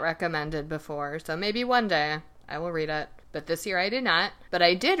had that recommended before, so maybe one day I will read it. But this year I did not. But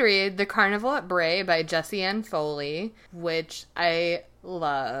I did read The Carnival at Bray by Jessie Ann Foley, which I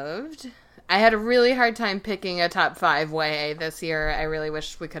loved. I had a really hard time picking a top 5 YA this year. I really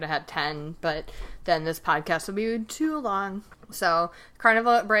wish we could have had 10, but then this podcast would be too long. So,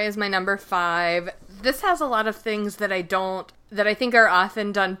 Carnival at Bray is my number 5. This has a lot of things that I think are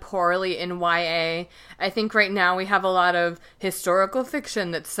often done poorly in YA. I think right now we have a lot of historical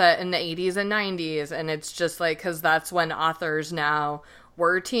fiction that's set in the 80s and 90s, and it's just because that's when authors now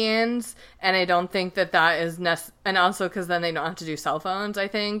were teens, and I don't think that is and also because then they don't have to do cell phones, I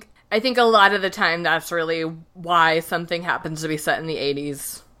think a lot of the time that's really why something happens to be set in the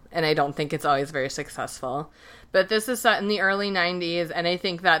 80s, and I don't think it's always very successful. But this is set in the early 90s, and I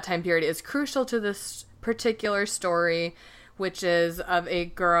think that time period is crucial to this particular story, which is of a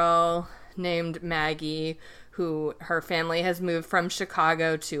girl named Maggie who her family has moved from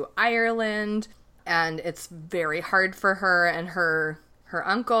Chicago to Ireland, and it's very hard for her, and her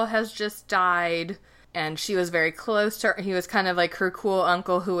uncle has just died. And she was very close to her. He was kind of like her cool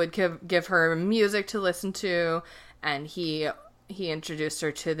uncle who would give her music to listen to. And he introduced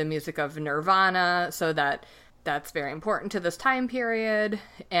her to the music of Nirvana. So that's very important to this time period.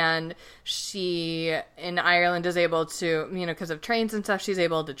 And she, in Ireland, is able to, because of trains and stuff, she's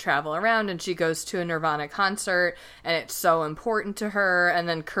able to travel around. And she goes to a Nirvana concert. And it's so important to her. And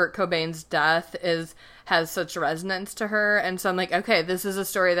then Kurt Cobain's death has such resonance to her. And so I'm like, okay, this is a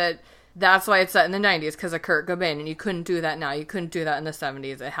story that's why it's set in the 90s, because of Kurt Cobain, and you couldn't do that now. You couldn't do that in the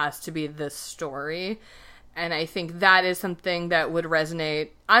 70s. It has to be this story, and I think that is something that would resonate.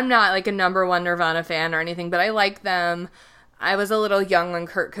 I'm not a number one Nirvana fan or anything, but I like them. I was a little young when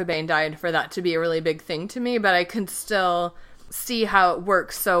Kurt Cobain died for that to be a really big thing to me, but I can still see how it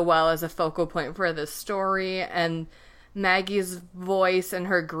works so well as a focal point for this story, and Maggie's voice and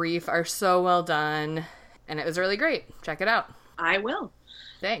her grief are so well done, and it was really great. Check it out. I will.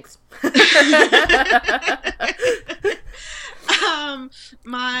 Thanks.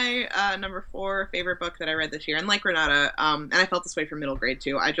 My number 4 favorite book that I read this year, and like Renata, and I felt this way for middle grade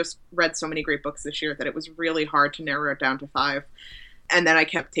too, I just read so many great books this year that it was really hard to narrow it down to 5. And then I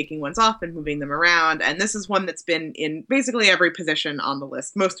kept taking ones off and moving them around. And this is one that's been in basically every position on the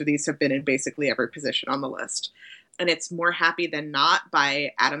list. Most of these have been in basically every position on the list. And it's More Happy Than Not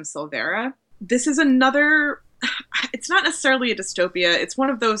by Adam Silvera. This is another... It's not necessarily a dystopia. It's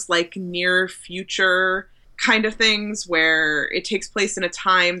one of those near future kind of things where it takes place in a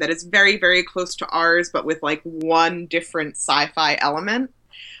time that is very, very close to ours, but with one different sci-fi element,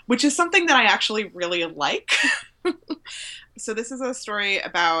 which is something that I actually really like. So this is a story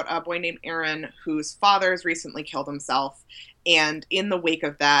about a boy named Aaron whose father has recently killed himself. And in the wake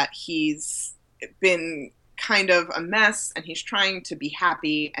of that, he's been kind of a mess and he's trying to be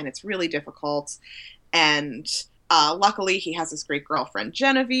happy, and it's really difficult. And Luckily, he has his great girlfriend,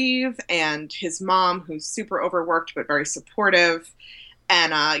 Genevieve, and his mom, who's super overworked but very supportive,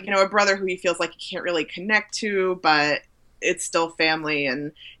 and, a brother who he feels like he can't really connect to, but it's still family,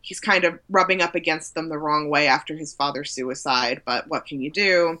 and he's kind of rubbing up against them the wrong way after his father's suicide, but what can you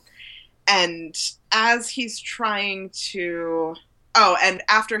do? And as he's trying to... Oh, and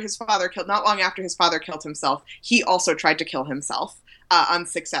not long after his father killed himself, he also tried to kill himself,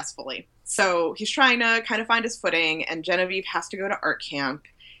 unsuccessfully. So he's trying to kind of find his footing, and Genevieve has to go to art camp.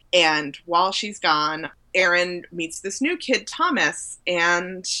 And while she's gone, Aaron meets this new kid, Thomas,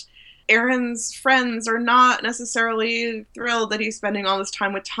 and Aaron's friends are not necessarily thrilled that he's spending all this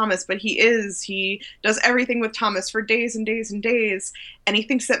time with Thomas, but he is. He does everything with Thomas for days and days and days, and he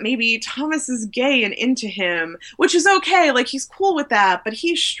thinks that maybe Thomas is gay and into him, which is okay, like, he's cool with that, but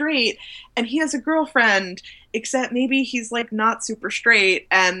he's straight, and he has a girlfriend, except maybe he's, like, not super straight,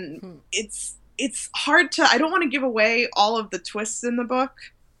 and it's hard to... I don't want to give away all of the twists in the book,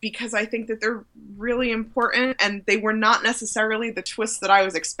 because I think that they're really important, and they were not necessarily the twists that I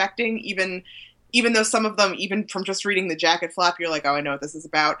was expecting, even though some of them, even from just reading the jacket flap, you're like, oh, I know what this is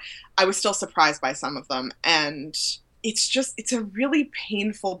about. I was still surprised by some of them, and it's a really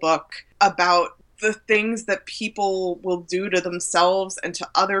painful book about the things that people will do to themselves and to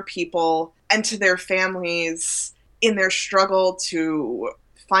other people and to their families in their struggle to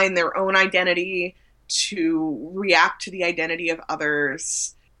find their own identity, to react to the identity of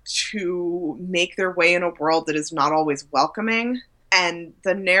others, to make their way in a world that is not always welcoming. And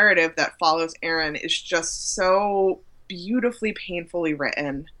the narrative that follows Aaron is just so beautifully, painfully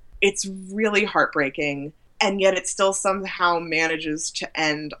written. It's really heartbreaking, and yet it still somehow manages to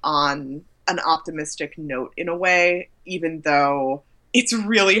end on an optimistic note in a way, even though it's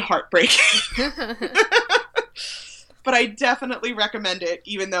really heartbreaking. But I definitely recommend it,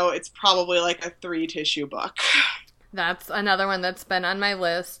 even though it's probably like a 3-tissue book. That's another one that's been on my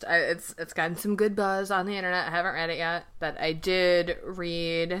list. It's gotten some good buzz on the internet. I haven't read it yet, but I did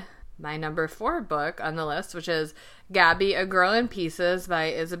read my number 4 book on the list, which is Gabby, A Girl in Pieces by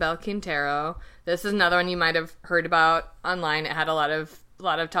Isabel Quintero. This is another one you might have heard about online. It had a lot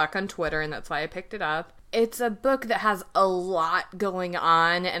of talk on Twitter, and that's why I picked it up. It's a book that has a lot going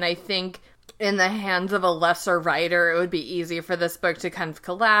on, and I think in the hands of a lesser writer, it would be easy for this book to kind of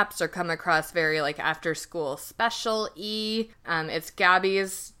collapse or come across very, like, after-school special-y. It's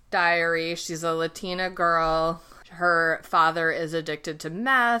Gabby's diary. She's a Latina girl. Her father is addicted to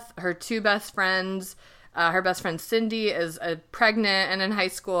meth. Her two best friends, her best friend Cindy is pregnant and in high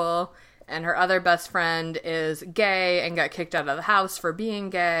school, and her other best friend is gay and got kicked out of the house for being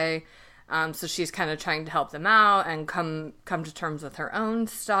gay. So she's kind of trying to help them out and come to terms with her own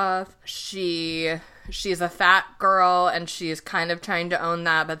stuff. She's a fat girl, and she's kind of trying to own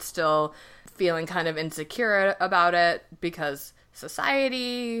that, but still feeling kind of insecure about it because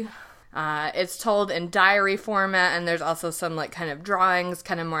society. It's told in diary format, and there's also some, like, kind of drawings,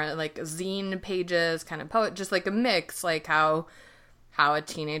 kind of more like zine pages, kind of just like a mix, like how a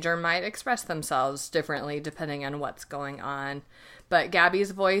teenager might express themselves differently depending on what's going on. But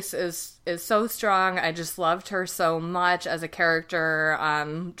Gabby's voice is so strong. I just loved her so much as a character.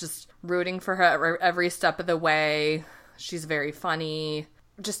 Just rooting for her every step of the way. She's very funny.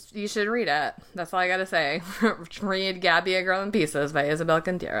 Just, you should read it. That's all I gotta say. Read Gabby, A Girl in Pieces by Isabel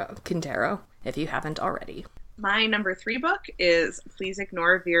Quintero, if you haven't already. My number 3 book is Please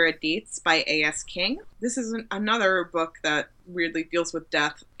Ignore Vera Dietz by A.S. King. This is another book that weirdly deals with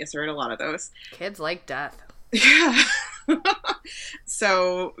death. Yes, I read a lot of those. Kids like death. Yeah.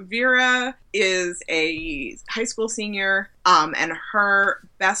 So Vera is a high school senior, and her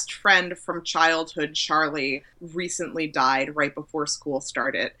best friend from childhood, Charlie, recently died right before school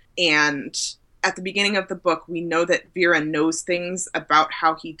started. And at the beginning of the book, we know that Vera knows things about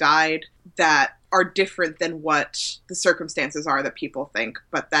how he died that are different than what the circumstances are that people think,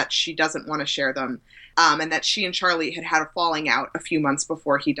 but that she doesn't want to share them. And that she and Charlie had a falling out a few months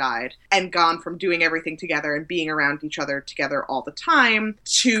before he died, and gone from doing everything together and being around each other together all the time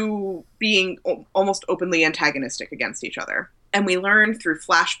to being almost openly antagonistic against each other. And we learn through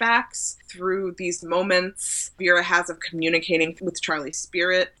flashbacks, through these moments Vera has of communicating with Charlie's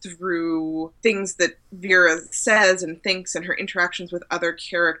spirit, through things that Vera says and thinks and her interactions with other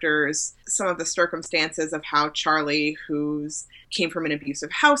characters, some of the circumstances of how Charlie, who's came from an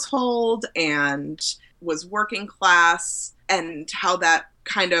abusive household and was working class, and how that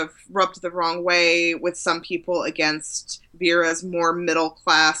kind of rubbed the wrong way with some people against Vera's more middle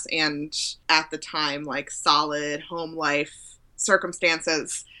class and, at the time, like, solid home life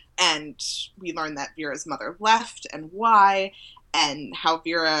circumstances. And we learn that Vera's mother left and why. and how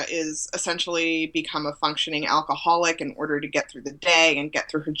Vera is essentially become a functioning alcoholic in order to get through the day and get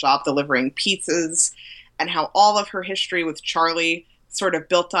through her job delivering pizzas, and how all of her history with Charlie sort of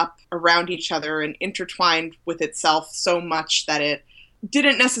built up around each other and intertwined with itself so much that it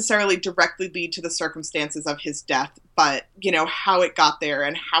didn't necessarily directly lead to the circumstances of his death, but, you know, how it got there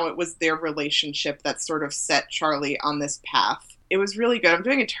and how it was their relationship that sort of set Charlie on this path. It was really good. I'm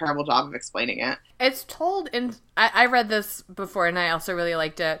doing a terrible job of explaining it. It's told in... I read this before, and I also really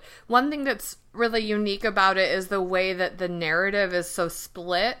liked it. One thing that's really unique about it is the way that the narrative is so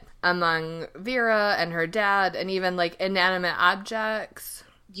split among Vera and her dad, and even, like, inanimate objects.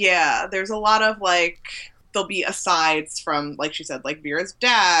 Yeah, there's a lot of, like... There'll be asides from, like she said, like Vera's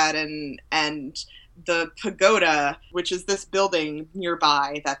dad and the pagoda, which is this building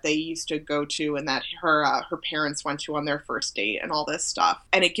nearby that they used to go to and that her parents went to on their first date and all this stuff.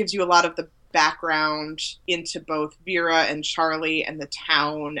 And it gives you a lot of the background into both Vera and Charlie and the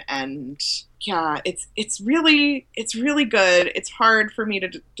town. And yeah, it's really good. It's hard for me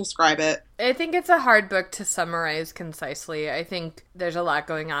to describe it. I think it's a hard book to summarize concisely. I think there's a lot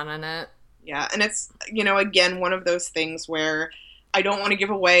going on in it. Yeah, and it's, you know, again, one of those things where I don't want to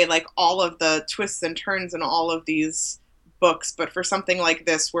give away, like, all of the twists and turns in all of these books, but for something like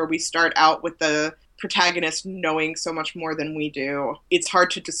this where we start out with the protagonist knowing so much more than we do, it's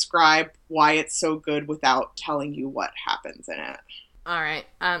hard to describe why it's so good without telling you what happens in it. All right.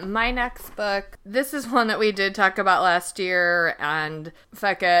 My next book, this is one that we did talk about last year, and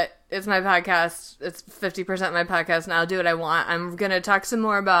fuck it. It's my podcast. It's 50% my podcast, and I'll do what I want. I'm going to talk some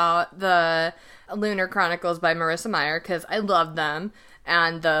more about the Lunar Chronicles by Marissa Meyer, because I love them.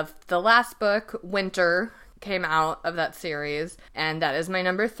 And the last book, Winter, came out of that series, and that is my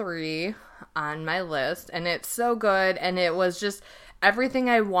number 3 on my list. And it's so good, and it was just everything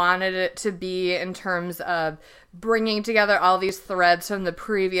I wanted it to be in terms of bringing together all these threads from the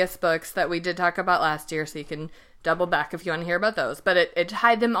previous books that we did talk about last year, so you can double back if you want to hear about those. But it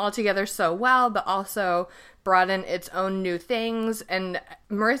tied them all together so well, but also brought in its own new things. And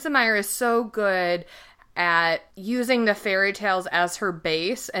Marissa Meyer is so good at using the fairy tales as her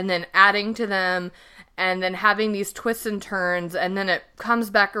base and then adding to them and then having these twists and turns, and then it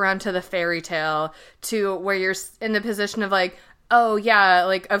comes back around to the fairy tale to where you're in the position of like, oh, yeah,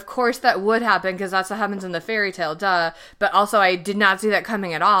 like, of course that would happen because that's what happens in the fairy tale, duh. But also, I did not see that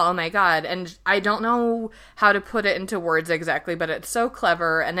coming at all. Oh, my God. And I don't know how to put it into words exactly, but it's so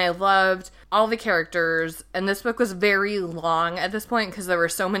clever, and I loved all the characters. And this book was very long at this point because there were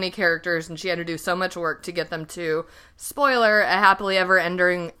so many characters, and she had to do so much work to get them to, spoiler, a happily ever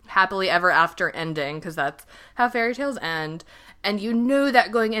after ending, because that's how fairy tales end. And you knew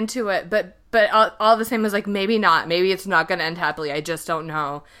that going into it, but all the same was like, maybe not. Maybe it's not going to end happily. I just don't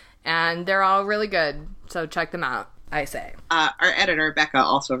know. And they're all really good. So check them out, I say. Our editor, Becca,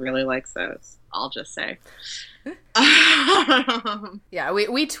 also really likes those. I'll just say. Yeah,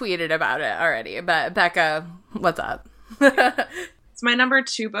 we tweeted about it already. But Becca, what's up? So my number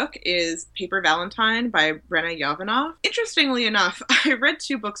 2 book is Paper Valentine by Brenna Yovanov. Interestingly enough, I read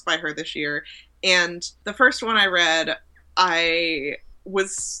 2 books by her this year. And the first one I read, I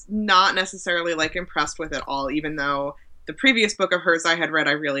was not necessarily, like, impressed with at all, even though the previous book of hers I had read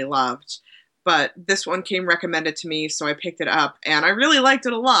I really loved. But this one came recommended to me, so I picked it up, and I really liked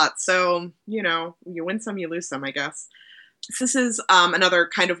it a lot. So, you know, you win some, you lose some, I guess. So this is another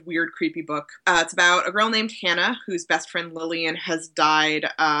kind of weird, creepy book. It's about a girl named Hannah, whose best friend Lillian has died,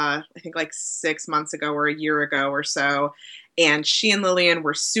 I think like 6 months ago or a year ago or so. And she and Lillian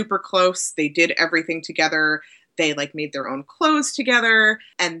were super close. They did everything together. They, like, made their own clothes together,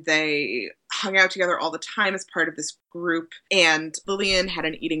 and they hung out together all the time as part of this group. And Lillian had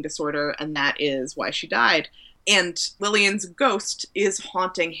an eating disorder, and that is why she died. And Lillian's ghost is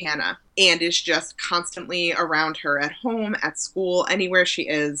haunting Hannah and is just constantly around her at home, at school, anywhere she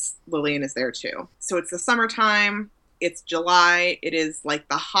is, Lillian is there too. So it's the summertime. It's July. It is like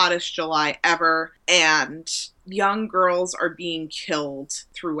the hottest July ever. And young girls are being killed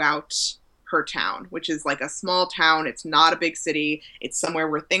throughout her town, which is like a small town. It's not a big city. It's somewhere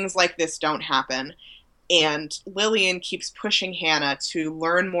where things like this don't happen. And Lillian keeps pushing Hannah to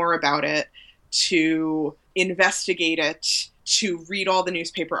learn more about it, to investigate it, to read all the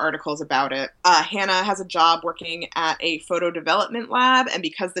newspaper articles about it. Hannah has a job working at a photo development lab, and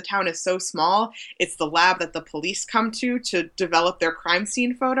because the town is so small, it's the lab that the police come to develop their crime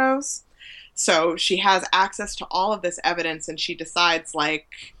scene photos. So she has access to all of this evidence, and she decides, like,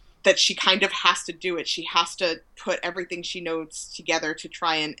 that she kind of has to do it. She has to put everything she knows together to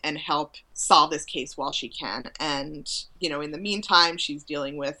try and help solve this case while she can. And, you know, in the meantime, she's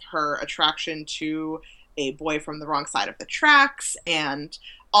dealing with her attraction to a boy from the wrong side of the tracks and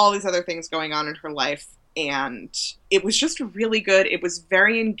all these other things going on in her life. And it was just really good. It was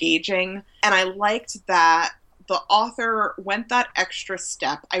very engaging. And I liked that the author went that extra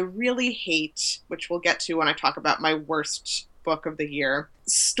step. I really hate, which we'll get to when I talk about my worst book of the year,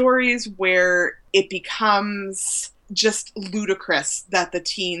 stories where it becomes just ludicrous that the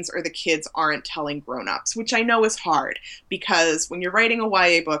teens or the kids aren't telling grown-ups, which I know is hard because when you're writing a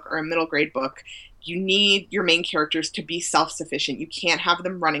YA book or a middle grade book, you need your main characters to be self-sufficient. You can't have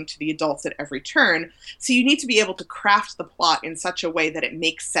them running to the adults at every turn. So you need to be able to craft the plot in such a way that it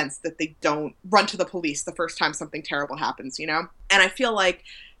makes sense that they don't run to the police the first time something terrible happens, you know? And I feel like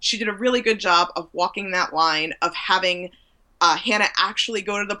she did a really good job of walking that line of having Hannah actually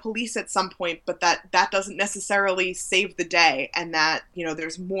go to the police at some point, but that doesn't necessarily save the day, and that, you know,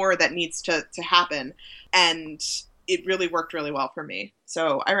 there's more that needs to happen. And it really worked really well for me.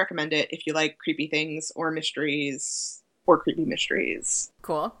 So I recommend it if you like creepy things or mysteries or creepy mysteries.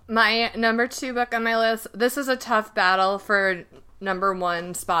 Cool. My number 2 book on my list, this is a tough battle for number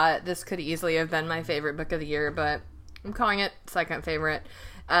 1 spot. This could easily have been my favorite book of the year, but I'm calling it second favorite.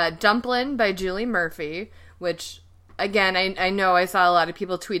 Dumplin' by Julie Murphy, which, again, I know I saw a lot of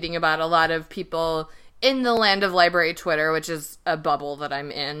people tweeting about, a lot of people in the land of library Twitter, which is a bubble that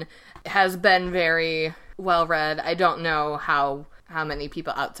I'm in, has been very well read. I don't know how many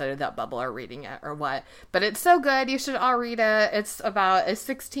people outside of that bubble are reading it or what, but it's so good. You should all read it. It's about a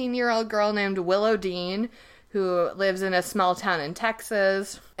 16-year-old girl named Willow Dean who lives in a small town in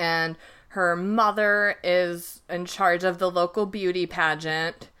Texas, and her mother is in charge of the local beauty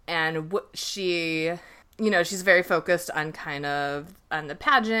pageant, and she, you know, she's very focused on on the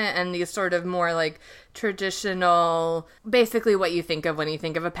pageant and these sort of more like traditional, basically what you think of when you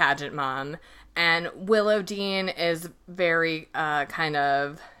think of a pageant mom. And Willow Dean is very kind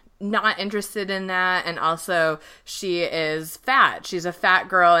of not interested in that. And also she is fat. She's a fat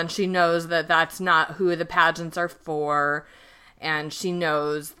girl, and she knows that that's not who the pageants are for. And she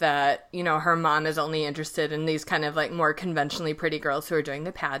knows that, you know, her mom is only interested in these kind of like more conventionally pretty girls who are doing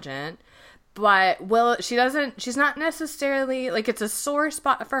the pageant. But she's not necessarily, like, it's a sore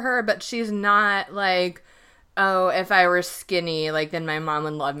spot for her, but she's not like, oh, if I were skinny, like, then my mom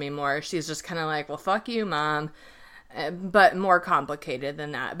would love me more. She's just kind of like, well, fuck you, mom. But more complicated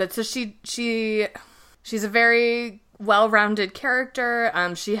than that. But so she's a very well-rounded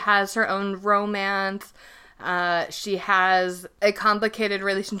character. She has her own romance. She has a complicated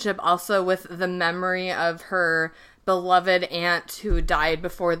relationship also with the memory of her beloved aunt who died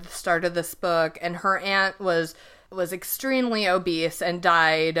before the start of this book, and her aunt was extremely obese and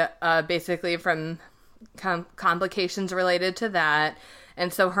died basically from complications related to that.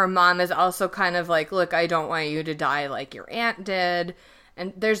 And so her mom is also kind of like, look, I don't want you to die like your aunt did.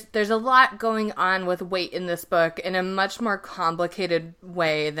 And there's a lot going on with weight in this book in a much more complicated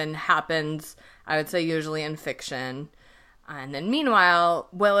way than happens, I would say, usually in fiction. And then meanwhile,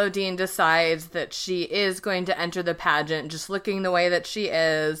 Willow Dean decides that she is going to enter the pageant just looking the way that she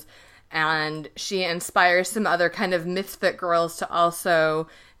is, and she inspires some other kind of misfit girls to also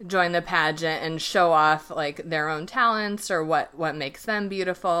join the pageant and show off like their own talents or what makes them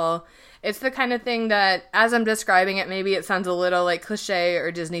beautiful. It's the kind of thing that, as I'm describing it, maybe it sounds a little like cliche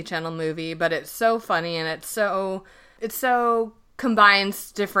or Disney Channel movie, but it's so funny, and it so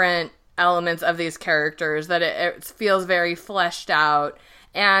combines different elements of these characters that it feels very fleshed out,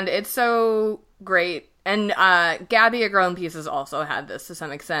 and it's so great. And Gabby, A Girl in Pieces also had this to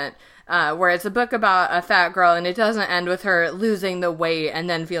some extent, where it's a book about a fat girl, and it doesn't end with her losing the weight and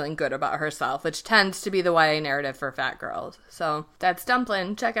then feeling good about herself, which tends to be the YA narrative for fat girls. So that's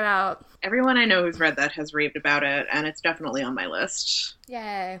Dumplin'. Check it out. Everyone I know who's read that has raved about it, and it's definitely on my list.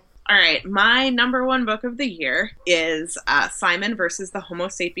 Yay. All right, my number 1 book of the year is Simon versus the Homo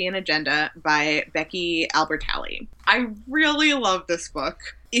Sapien Agenda by Becky Albertalli. I really love this book.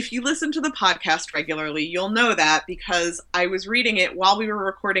 If you listen to the podcast regularly, you'll know that because I was reading it while we were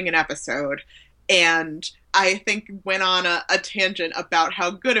recording an episode, and I think went on a tangent about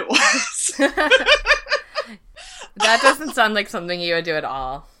how good it was. That doesn't sound like something you would do at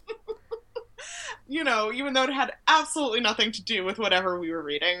all. You know, even though it had absolutely nothing to do with whatever we were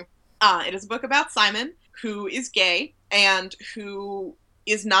reading. It is a book about Simon, who is gay, and who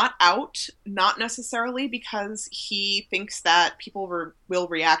is not out, not necessarily because he thinks that people will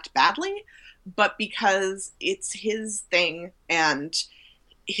react badly, but because it's his thing, and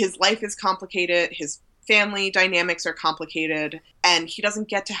his life is complicated, his family dynamics are complicated, and he doesn't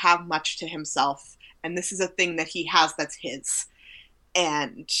get to have much to himself, and this is a thing that he has that's his.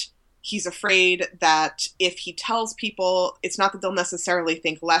 And He's afraid that if he tells people, it's not that they'll necessarily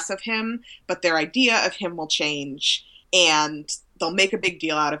think less of him, but their idea of him will change and they'll make a big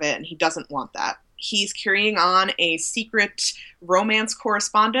deal out of it, and he doesn't want that. He's carrying on a secret romance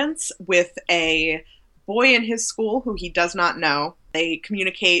correspondence with a boy in his school who he does not know. They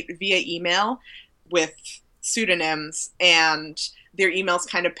communicate via email with pseudonyms, and their emails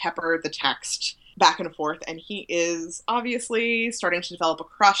kind of pepper the text back and forth, and he is obviously starting to develop a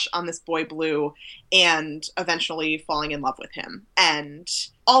crush on this boy Blue and eventually falling in love with him. And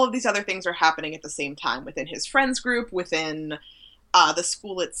all of these other things are happening at the same time within his friends group, within the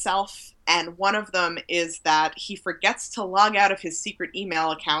school itself, and one of them is that he forgets to log out of his secret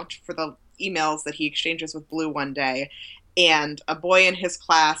email account for the emails that he exchanges with Blue one day, and a boy in his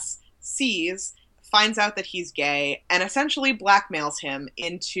class finds out that he's gay, and essentially blackmails Simon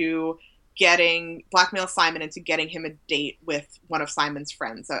into getting him a date with one of Simon's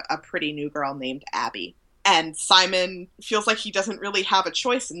friends, a pretty new girl named Abby. And Simon feels like he doesn't really have a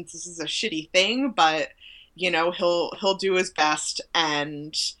choice, and this is a shitty thing, but he'll do his best,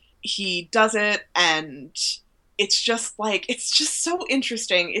 and he does it, and it's just so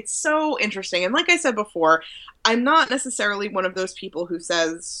interesting. It's so interesting. And like I said before, I'm not necessarily one of those people who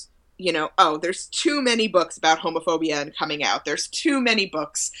says, there's too many books about homophobia and coming out. There's too many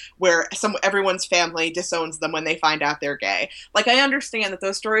books where everyone's family disowns them when they find out they're gay. Like, I understand that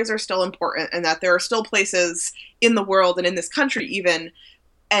those stories are still important and that there are still places in the world and in this country even,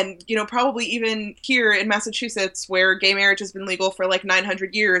 and, probably even here in Massachusetts where gay marriage has been legal for like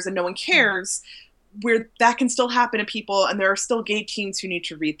 900 years and no one cares, where that can still happen to people, and there are still gay teens who need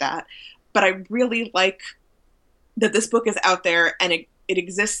to read that. But I really like that this book is out there, and it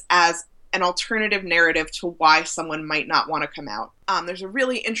exists as an alternative narrative to why someone might not want to come out. There's a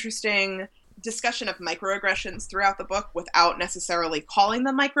really interesting discussion of microaggressions throughout the book without necessarily calling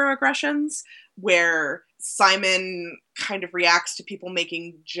them microaggressions, where Simon kind of reacts to people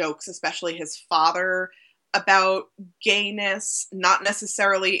making jokes, especially his father, about gayness, not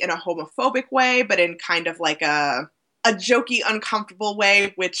necessarily in a homophobic way, but in kind of like a jokey, uncomfortable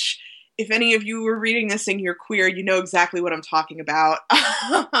way, which, if any of you were reading this and you're queer, you know exactly what I'm talking about.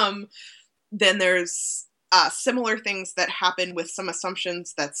 Then there's similar things that happen with some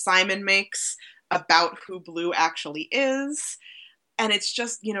assumptions that Simon makes about who Blue actually is. And it's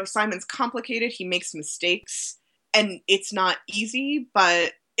just, Simon's complicated. He makes mistakes, and it's not easy,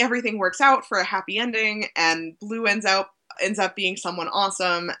 but everything works out for a happy ending, and Blue ends up being someone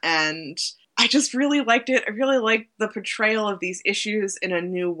awesome, and I just really liked it. I really liked the portrayal of these issues in a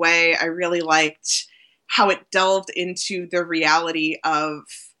new way. I really liked how it delved into the reality of,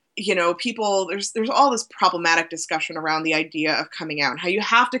 people, there's all this problematic discussion around the idea of coming out and how you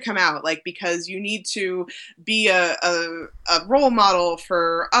have to come out, like, because you need to be a role model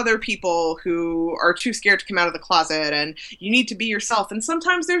for other people who are too scared to come out of the closet, and you need to be yourself. And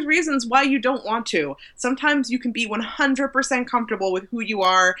sometimes there's reasons why you don't want to. Sometimes you can be 100% comfortable with who you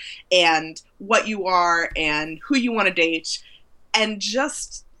are and what you are and who you want to date, and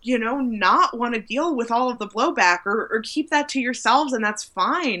just not want to deal with all of the blowback, or keep that to yourselves, and that's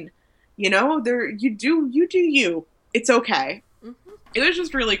fine. You do you. It's okay. Mm-hmm. It was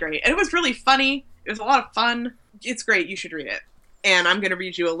just really great. And it was really funny. It was a lot of fun. It's great. You should read it. And I'm going to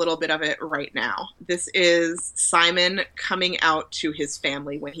read you a little bit of it right now. This is Simon coming out to his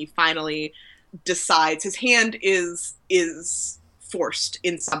family when he finally decides his hand is forced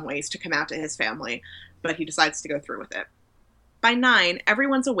in some ways to come out to his family, but he decides to go through with it. By 9,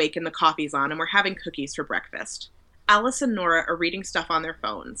 everyone's awake and the coffee's on, and we're having cookies for breakfast. Alice and Nora are reading stuff on their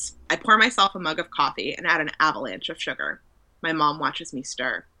phones. I pour myself a mug of coffee and add an avalanche of sugar. My mom watches me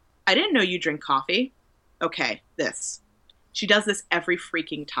stir. I didn't know you drink coffee. Okay, this. She does this every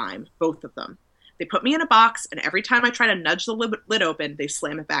freaking time, both of them. They put me in a box, and every time I try to nudge the lid open, they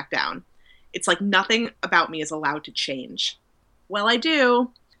slam it back down. It's like nothing about me is allowed to change. Well, I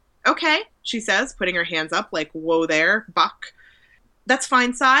do. Okay, she says, putting her hands up like, whoa there, buck. That's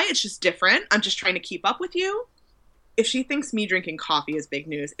fine, Cy. It's just different. I'm just trying to keep up with you. If she thinks me drinking coffee is big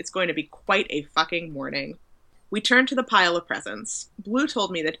news, it's going to be quite a fucking morning. We turn to the pile of presents. Blue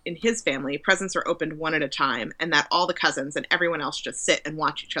told me that in his family, presents are opened one at a time, and that all the cousins and everyone else just sit and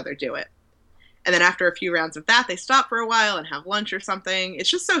watch each other do it. And then after a few rounds of that, they stop for a while and have lunch or something. It's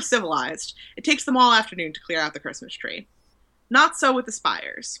just so civilized. It takes them all afternoon to clear out the Christmas tree. Not so with the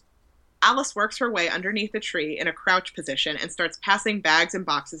Spires. Alice works her way underneath the tree in a crouch position and starts passing bags and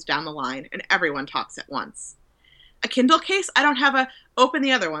boxes down the line, and everyone talks at once. A Kindle case? I don't have a... Open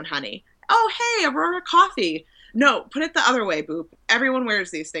the other one, honey. Oh, hey, Aurora coffee. No, put it the other way, Boop. Everyone wears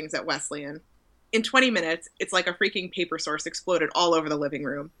these things at Wesleyan. In 20 minutes, it's like a freaking paper source exploded all over the living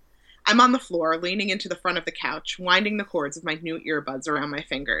room. I'm on the floor, leaning into the front of the couch, winding the cords of my new earbuds around my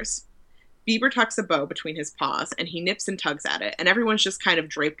fingers. Bieber tucks a bow between his paws, and he nips and tugs at it, and everyone's just kind of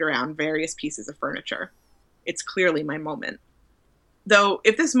draped around various pieces of furniture. It's clearly my moment. Though,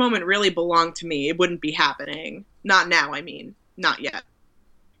 if this moment really belonged to me, it wouldn't be happening. Not now, I mean. Not yet.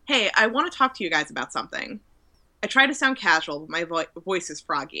 Hey, I want to talk to you guys about something. I try to sound casual, but my voice is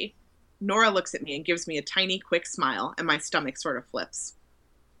froggy. Nora looks at me and gives me a tiny, quick smile, and my stomach sort of flips.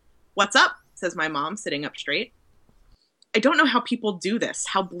 What's up? Says my mom, sitting up straight. I don't know how people do this,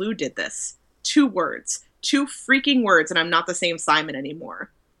 how Blue did this. 2 words. 2 freaking words, and I'm not the same Simon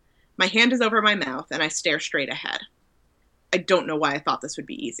anymore. My hand is over my mouth, and I stare straight ahead. I don't know why I thought this would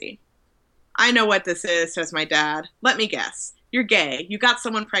be easy. I know what this is, says my dad. Let me guess. You're gay. You got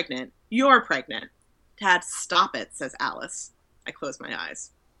someone pregnant. You're pregnant. Dad, stop it, says Alice. I close my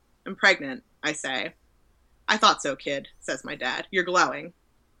eyes. I'm pregnant, I say. I thought so, kid, says my dad. You're glowing.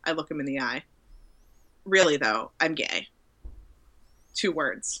 I look him in the eye. Really, though, I'm gay. 2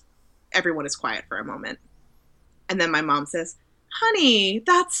 words. Everyone is quiet for a moment. And then my mom says, honey,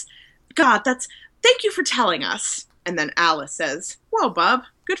 thank you for telling us. And then Alice says, whoa, bub,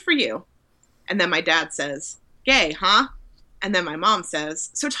 good for you. And then my dad says, gay, huh? And then my mom says,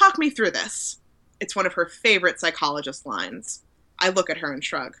 so talk me through this. It's one of her favorite psychologist lines. I look at her and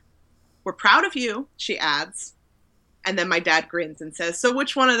shrug. We're proud of you, she adds. And then my dad grins and says, so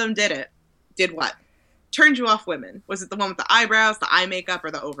which one of them did it? Did what? Turned you off women. Was it the one with the eyebrows, the eye makeup,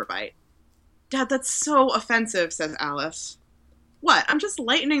 or the overbite? Dad, that's so offensive, says Alice. What? I'm just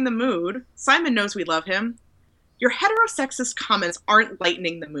lightening the mood. Simon knows we love him. Your heterosexist comments aren't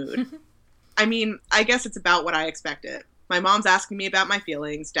lightening the mood. I mean, I guess it's about what I expected. My mom's asking me about my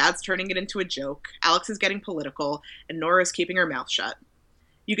feelings, Dad's turning it into a joke, Alex is getting political, and Nora's keeping her mouth shut.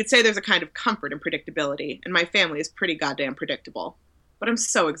 You could say there's a kind of comfort in predictability, and my family is pretty goddamn predictable. But I'm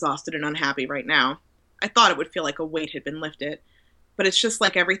so exhausted and unhappy right now. I thought it would feel like a weight had been lifted, but it's just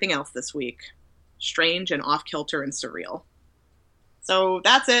like everything else this week. Strange and off-kilter and surreal. So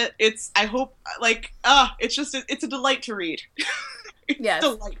that's it. It's a delight to read. It's yes.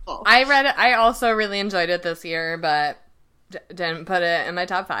 Delightful. I read it. I also really enjoyed it this year, but didn't put it in my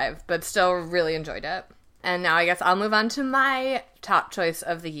top 5, but still really enjoyed it. And now I guess I'll move on to my top choice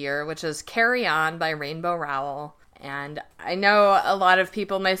of the year, which is Carry On by Rainbow Rowell. And I know a lot of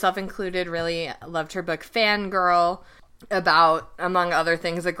people, myself included, really loved her book Fangirl, about, among other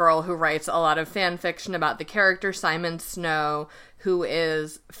things, a girl who writes a lot of fan fiction about the character Simon Snow, who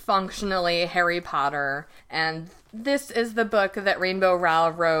is functionally Harry Potter. And this is the book that Rainbow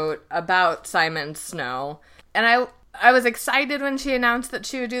Rowell wrote about Simon Snow. And I was excited when she announced that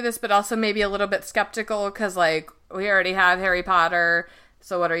she would do this, but also maybe a little bit skeptical because, we already have Harry Potter,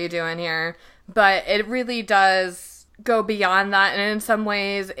 so what are you doing here? But it really does go beyond that, and in some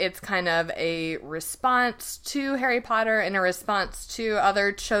ways it's kind of a response to Harry Potter and a response to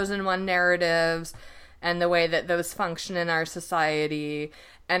other Chosen One narratives and the way that those function in our society,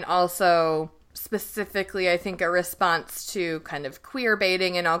 and also specifically, I think, a response to kind of queer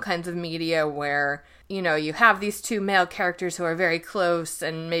baiting in all kinds of media where, you have these 2 male characters who are very close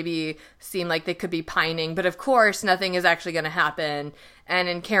and maybe seem like they could be pining, but of course nothing is actually going to happen. And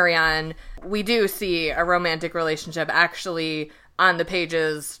in Carry On, we do see a romantic relationship actually on the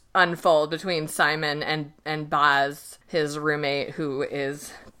pages unfold between Simon and Boz, his roommate, who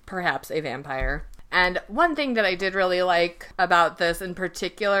is perhaps a vampire. And one thing that I did really like about this in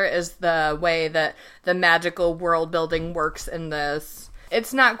particular is the way that the magical world building works in this.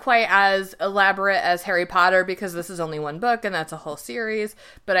 It's not quite as elaborate as Harry Potter because this is only 1 book and that's a whole series,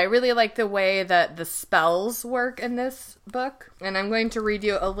 but I really like the way that the spells work in this book. And I'm going to read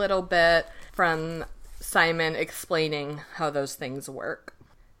you a little bit from Simon explaining how those things work.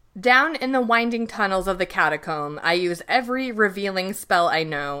 Down in the winding tunnels of the catacomb, I use every revealing spell I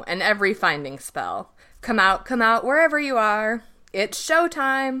know and every finding spell. Come out, wherever you are. It's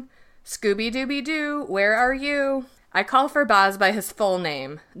showtime. Scooby-Dooby-Doo, where are you? I call for Boz by his full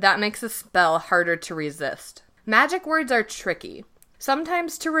name. That makes a spell harder to resist. Magic words are tricky.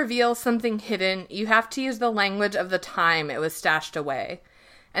 Sometimes to reveal something hidden, you have to use the language of the time it was stashed away.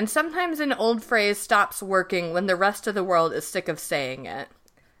 And sometimes an old phrase stops working when the rest of the world is sick of saying it.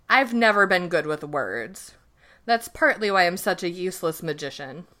 I've never been good with words. That's partly why I'm such a useless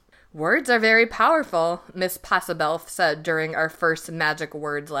magician. Words are very powerful, Miss Passabelf said during our first magic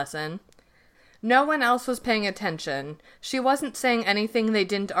words lesson. No one else was paying attention. She wasn't saying anything they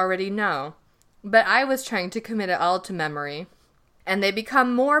didn't already know. But I was trying to commit it all to memory. And they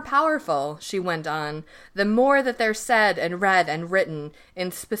become more powerful, she went on, the more that they're said and read and written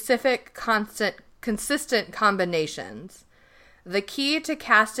in specific, consistent combinations. The key to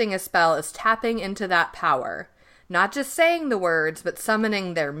casting a spell is tapping into that power. Not just saying the words, but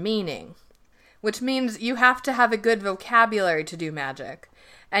summoning their meaning. Which means you have to have a good vocabulary to do magic.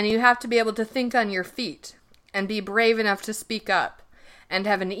 And you have to be able to think on your feet. And be brave enough to speak up. And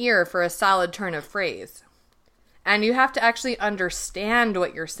have an ear for a solid turn of phrase. And you have to actually understand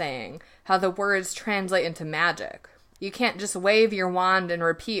what you're saying. How the words translate into magic. You can't just wave your wand and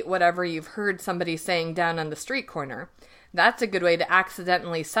repeat whatever you've heard somebody saying down on the street corner. That's a good way to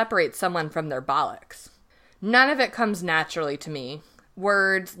accidentally separate someone from their bollocks. None of it comes naturally to me.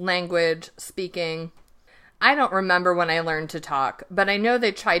 Words, language, speaking. I don't remember when I learned to talk, but I know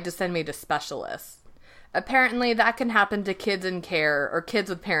they tried to send me to specialists. Apparently that can happen to kids in care or kids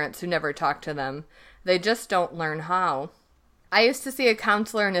with parents who never talk to them. They just don't learn how. I used to see a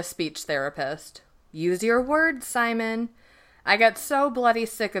counselor and a speech therapist. Use your words, Simon. I got so bloody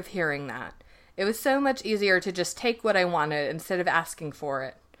sick of hearing that. It was so much easier to just take what I wanted instead of asking for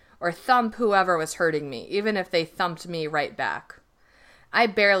it. Or thump whoever was hurting me, even if they thumped me right back. I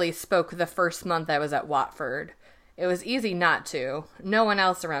barely spoke the first month I was at Watford. It was easy not to. No one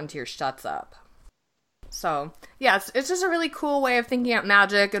else around here shuts up. So, yeah, it's just a really cool way of thinking out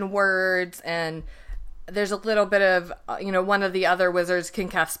magic and words, and there's a little bit of, one of the other wizards can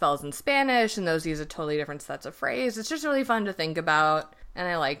cast spells in Spanish, and those use a totally different sets of phrase. It's just really fun to think about, and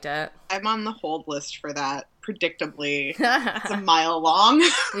I liked it. I'm on the hold list for that, predictably. It's a mile long.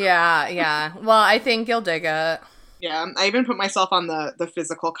 Yeah. Well, I think you'll dig it. Yeah, I even put myself on the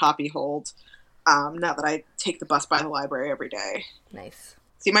physical copy hold, now that I take the bus by the library every day. Nice.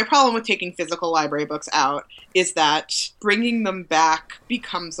 See, my problem with taking physical library books out is that bringing them back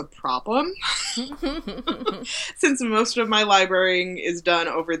becomes a problem. Since most of my librarying is done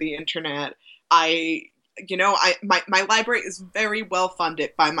over the internet, my library is very well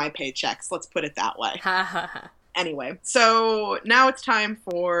funded by my paychecks. Let's put it that way. Anyway, so now it's time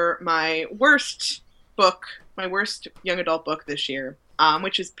for my worst young adult book this year.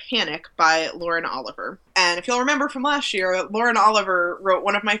 Which is Panic by Lauren Oliver. And if you'll remember from last year, Lauren Oliver wrote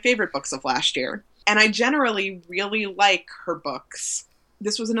one of my favorite books of last year. And I generally really like her books.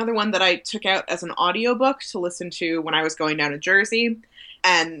 This was another one that I took out as an audiobook to listen to when I was going down to Jersey.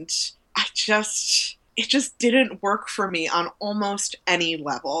 And it just didn't work for me on almost any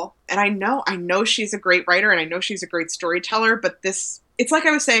level. And I know she's a great writer and I know she's a great storyteller, but it's like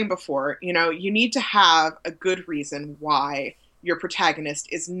I was saying before, you need to have a good reason why your protagonist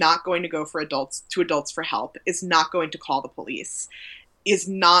is not going to go to adults for help, is not going to call the police, is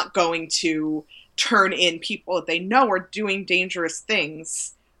not going to turn in people that they know are doing dangerous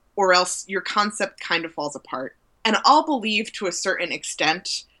things, or else your concept kind of falls apart. And I'll believe to a certain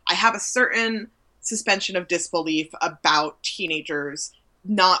extent. I have a certain suspension of disbelief about teenagers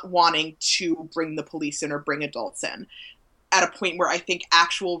not wanting to bring the police in or bring adults in, at a point where I think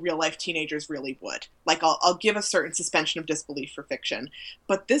actual real-life teenagers really would. Like, I'll give a certain suspension of disbelief for fiction.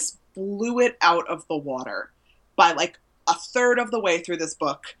 But this blew it out of the water by, like, a third of the way through this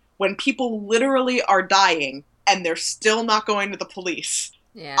book, when people literally are dying and they're still not going to the police.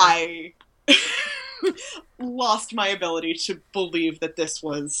 Yeah. I lost my ability to believe that this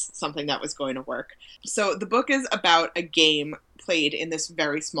was something that was going to work. So the book is about a game played in this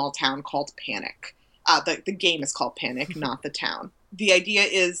very small town called Panic. The game is called Panic, not the town. The idea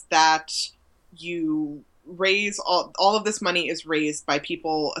is that you raise all of this money is raised by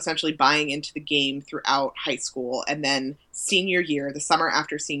people essentially buying into the game throughout high school, and then senior year, the summer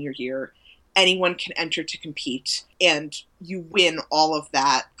after senior year, anyone can enter to compete, and you win all of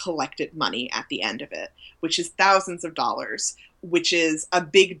that collected money at the end of it, which is thousands of dollars, which is a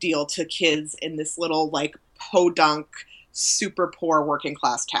big deal to kids in this little, like, podunk, super poor working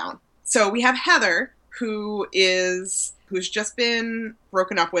class town. So we have Heather, who's just been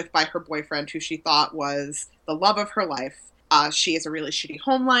broken up with by her boyfriend, who she thought was the love of her life. She has a really shitty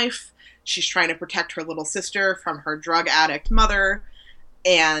home life. She's trying to protect her little sister from her drug addict mother,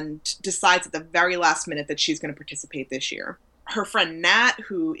 and decides at the very last minute that she's going to participate this year. Her friend Nat,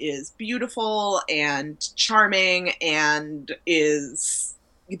 who is beautiful and charming and is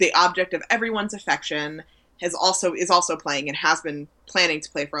the object of everyone's affection, is also playing and has been planning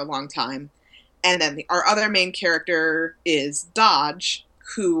to play for a long time. And then our other main character is Dodge,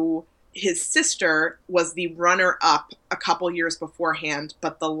 who his sister was the runner-up a couple years beforehand,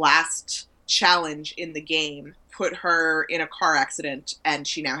 but the last challenge in the game put her in a car accident, and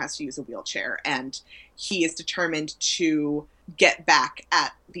she now has to use a wheelchair. And he is determined to get back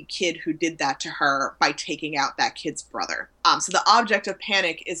at the kid who did that to her by taking out that kid's brother. So the object of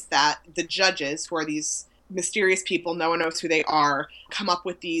Panic is that the judges, who are these mysterious people, no one knows who they are, come up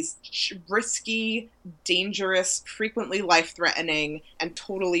with these risky, dangerous, frequently life-threatening, and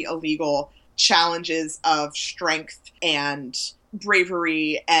totally illegal challenges of strength and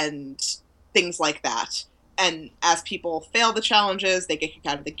bravery and things like that. And as people fail the challenges, they get kicked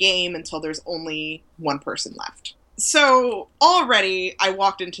out of the game until there's only one person left. So already I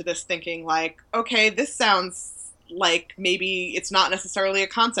walked into this thinking like, okay, this sounds like maybe it's not necessarily a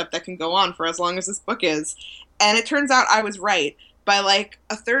concept that can go on for as long as this book is. And it turns out I was right. By like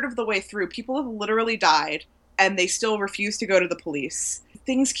a third of the way through, people have literally died and they still refuse to go to the police.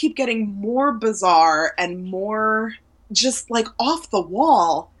 Things keep getting more bizarre and more just like off the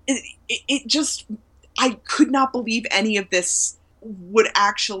wall. It just, I could not believe any of this would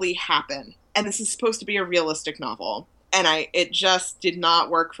actually happen. And this is supposed to be a realistic novel. And it just did not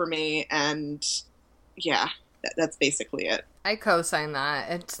work for me. And yeah. That's basically it. I co-sign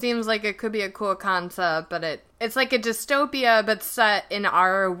that. It seems like it could be a cool concept, but it's like a dystopia, but set in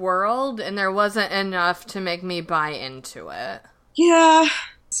our world, and there wasn't enough to make me buy into it. Yeah.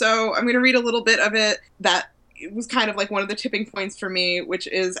 So I'm going to read a little bit of it that it was kind of like one of the tipping points for me, which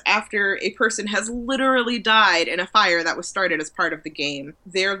is after a person has literally died in a fire that was started as part of the game,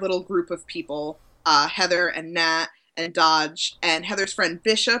 their little group of people, Heather and Nat and Dodge and Heather's friend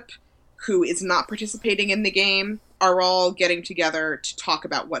Bishop, who is not participating in the game, are all getting together to talk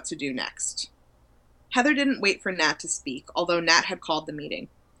about what to do next. Heather didn't wait for Nat to speak, although Nat had called the meeting.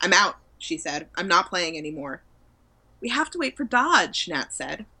 "I'm out," she said. "I'm not playing anymore." "We have to wait for Dodge," Nat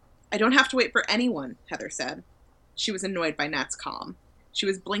said. "I don't have to wait for anyone," Heather said. She was annoyed by Nat's calm. She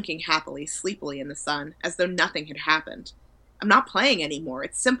was blinking happily, sleepily in the sun, as though nothing had happened. "I'm not playing anymore.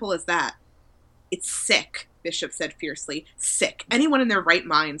 It's simple as that." "It's sick," Bishop said fiercely. "Sick. Anyone in their right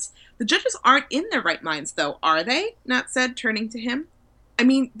minds." "The judges aren't in their right minds, though, are they?" Nat said, turning to him. "I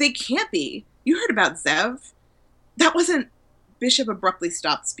mean, they can't be. You heard about Zev." "That wasn't—" Bishop abruptly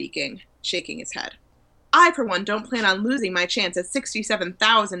stopped speaking, shaking his head. "I, for one, don't plan on losing my chance at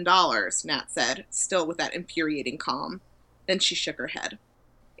 $67,000, Nat said, still with that infuriating calm. Then she shook her head.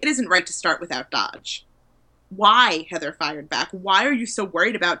 "It isn't right to start without Dodge." "Why?" Heather fired back. "Why are you so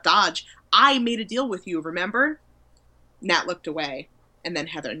worried about Dodge? I made a deal with you, remember?" Nat looked away, and then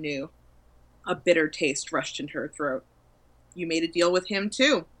Heather knew. A bitter taste rushed into her throat. "You made a deal with him,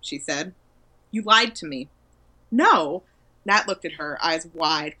 too," she said. "You lied to me." "No." Nat looked at her, eyes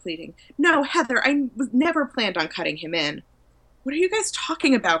wide, pleading. "No, Heather, I never planned on cutting him in." "What are you guys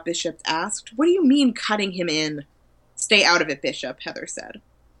talking about?" Bishop asked. "What do you mean, cutting him in?" "Stay out of it, Bishop," Heather said.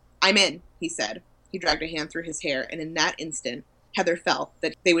 "I'm in," he said. He dragged a hand through his hair, and in that instant, Heather felt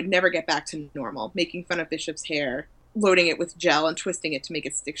that they would never get back to normal, making fun of Bishop's hair, loading it with gel, and twisting it to make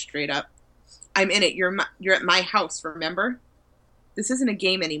it stick straight up. "I'm in it. You're at my house, remember?" "This isn't a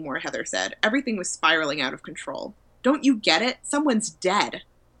game anymore," Heather said. "Everything was spiraling out of control. Don't you get it? Someone's dead."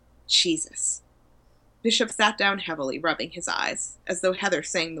 Jesus. Bishop sat down heavily, rubbing his eyes, as though Heather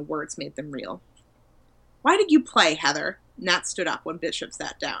saying the words made them real. "Why did you play, Heather?" Nat stood up when Bishop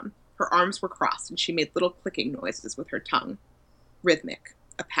sat down. Her arms were crossed, and she made little clicking noises with her tongue. Rhythmic.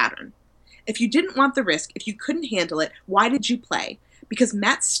 A pattern. "If you didn't want the risk, if you couldn't handle it, why did you play? Because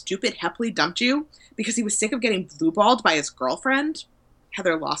Matt stupid Hepley dumped you? Because he was sick of getting blueballed by his girlfriend?"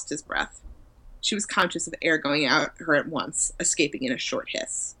 Heather lost his breath. She was conscious of air going out her at once, escaping in a short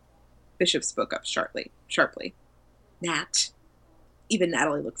hiss. Bishop spoke up sharply. "Nat." Even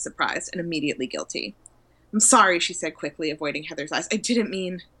Natalie looked surprised and immediately guilty. "I'm sorry," she said quickly, avoiding Heather's eyes. "I didn't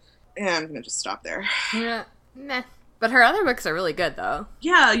mean..." Yeah, I'm going to just stop there. Yeah, meh. But her other books are really good, though.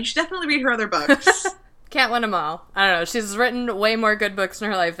 Yeah, you should definitely read her other books. Can't win them all. I don't know. She's written way more good books in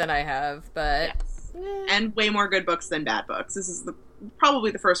her life than I have, but... Yes. And way more good books than bad books. This is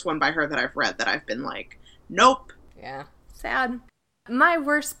probably the first one by her that I've read that I've been like, nope. Yeah. Sad. My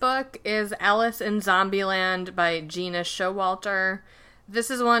worst book is Alice in Zombieland by Gina Showalter.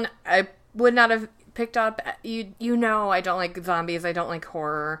 This is one I would not have picked up. You know I don't like zombies, I don't like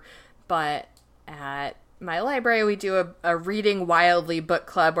horror, but at my library we do a Reading Wildly book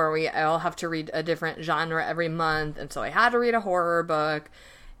club where we all have to read a different genre every month, and so I had to read a horror book,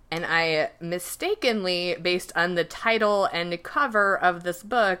 and I mistakenly, based on the title and cover of this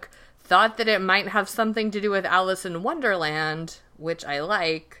book, thought that it might have something to do with Alice in Wonderland, which I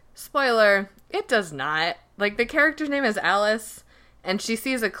like. Spoiler, it does not. Like, the character's name is Alice, and she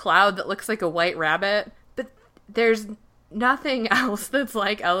sees a cloud that looks like a white rabbit, but there's nothing else that's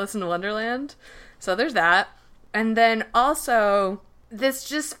like Alice in Wonderland. So there's that. And then also, this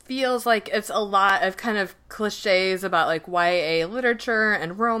just feels like it's a lot of kind of cliches about like YA literature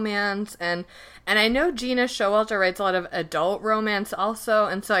and romance, and I know Gina Showalter writes a lot of adult romance also,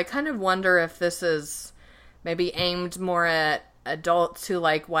 and so I kind of wonder if this is maybe aimed more at adults who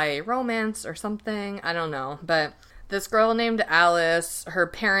like YA romance or something. I don't know. But this girl named Alice, her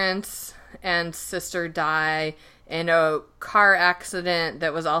parents and sister die in a car accident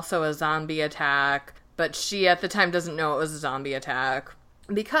that was also a zombie attack, but she at the time doesn't know it was a zombie attack.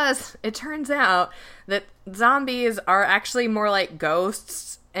 Because it turns out that zombies are actually more like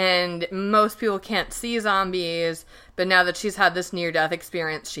ghosts, and most people can't see zombies, but now that she's had this near-death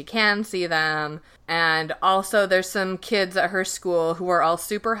experience, she can see them. And also there's some kids at her school who are all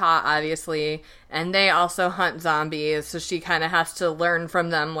super hot, obviously, and they also hunt zombies, so she kind of has to learn from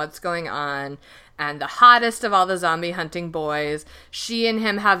them what's going on. And the hottest of all the zombie hunting boys, she and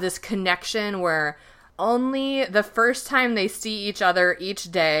him have this connection where only the first time they see each other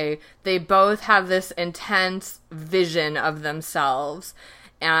each day, they both have this intense vision of themselves.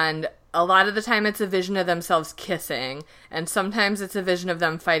 And a lot of the time it's a vision of themselves kissing, and sometimes it's a vision of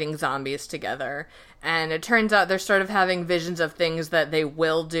them fighting zombies together. And it turns out they're sort of having visions of things that they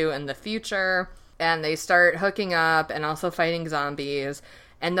will do in the future, and they start hooking up and also fighting zombies.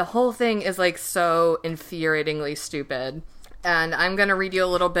 And the whole thing is like so infuriatingly stupid. And I'm going to read you a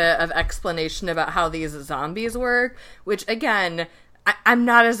little bit of explanation about how these zombies work, which, again, I'm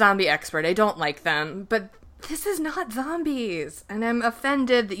not a zombie expert. I don't like them, but this is not zombies. And I'm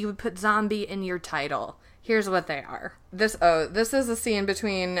offended that you would put zombie in your title. Here's what they are. This is a scene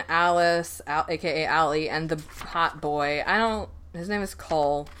between Alice, aka Allie, and the hot boy. His name is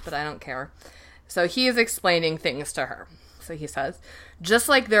Cole, but I don't care. So he is explaining things to her. So he says, just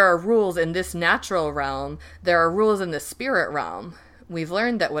like there are rules in this natural realm, there are rules in the spirit realm. We've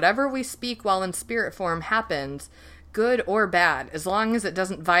learned that whatever we speak while in spirit form happens, good or bad, as long as it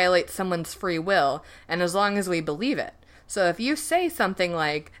doesn't violate someone's free will, and as long as we believe it. So if you say something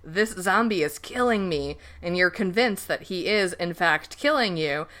like, this zombie is killing me, and you're convinced that he is, in fact, killing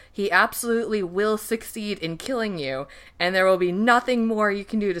you, he absolutely will succeed in killing you, and there will be nothing more you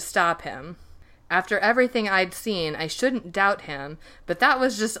can do to stop him. After everything I'd seen, I shouldn't doubt him, but that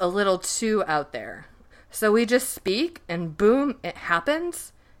was just a little too out there. So we just speak, and boom, it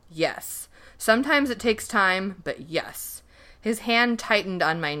happens? Yes. Sometimes it takes time, but yes. His hand tightened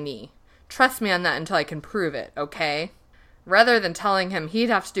on my knee. Trust me on that until I can prove it, okay? Rather than telling him he'd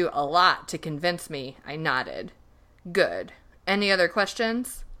have to do a lot to convince me, I nodded. Good. Any other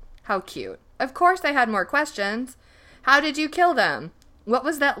questions? How cute. Of course I had more questions. How did you kill them? What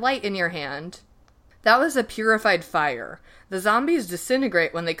was that light in your hand? That was a purified fire. The zombies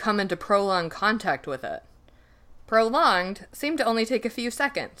disintegrate when they come into prolonged contact with it. Prolonged seemed to only take a few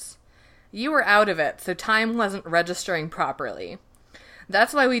seconds. You were out of it, so time wasn't registering properly.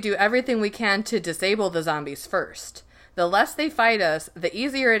 That's why we do everything we can to disable the zombies first. The less they fight us, the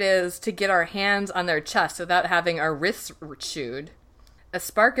easier it is to get our hands on their chests without having our wrists chewed. A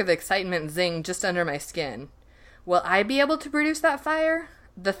spark of excitement zinged just under my skin. Will I be able to produce that fire?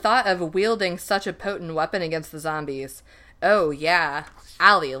 The thought of wielding such a potent weapon against the zombies. Oh, yeah.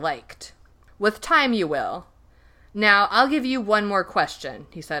 Allie liked. With time you will. Now, I'll give you one more question,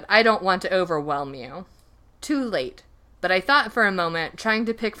 he said. I don't want to overwhelm you. Too late. But I thought for a moment, trying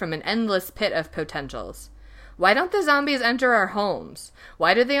to pick from an endless pit of potentials. Why don't the zombies enter our homes?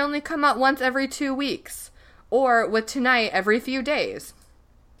 Why do they only come out once every 2 weeks? Or, with tonight, every few days?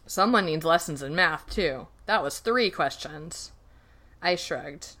 Someone needs lessons in math, too. That was 3 questions. I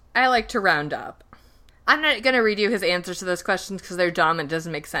shrugged. I like to round up. I'm not going to read you his answers to those questions because they're dumb and it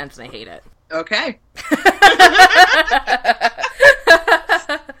doesn't make sense and I hate it. Okay.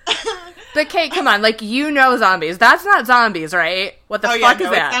 But Kate, come on, like, you know zombies. That's not zombies, right? What the fuck is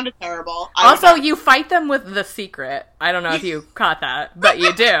that? It sounded terrible. Also, you fight them with the secret. I don't know if you caught that, but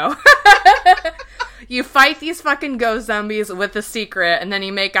you do. You fight these fucking ghost zombies with the secret, and then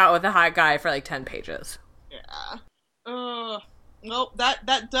you make out with a hot guy for like 10 pages. Yeah. Well,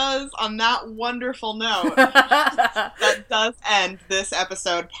 that does, on that wonderful note, that does end this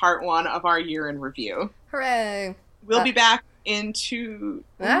episode, part 1 of our year in review. Hooray. We'll be back into...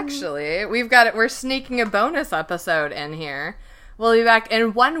 Actually, we're sneaking a bonus episode in here. We'll be back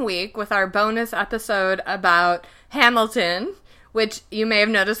in 1 week with our bonus episode about Hamilton, which you may have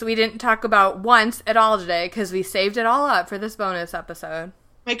noticed we didn't talk about once at all today, because we saved it all up for this bonus episode.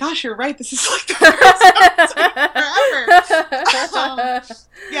 My gosh, you're right. This is like the first episode forever.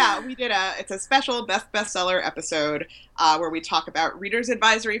 Yeah, we did it's a special bestseller episode where we talk about Reader's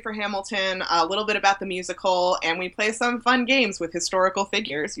Advisory for Hamilton, a little bit about the musical, and we play some fun games with historical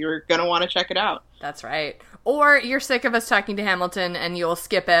figures. You're going to want to check it out. That's right. or you're sick of us talking to Hamilton and you'll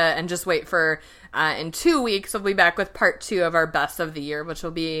skip it and just wait for, in 2 weeks, we'll be back with part 2 of our best of the year, which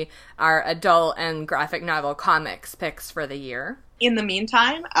will be our adult and graphic novel comics picks for the year. In the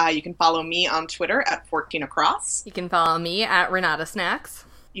meantime, you can follow me on Twitter at 14across. You can follow me at Renata Snacks.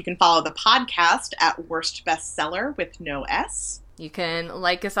 You can follow the podcast at Worst Bestseller with no S. You can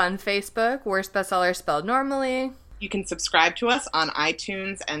like us on Facebook, Worst Bestseller spelled normally. You can subscribe to us on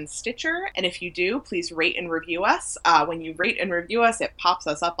iTunes and Stitcher. And if you do, please rate and review us. When you rate and review us, it pops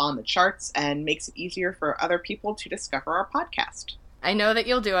us up on the charts and makes it easier for other people to discover our podcast. I know that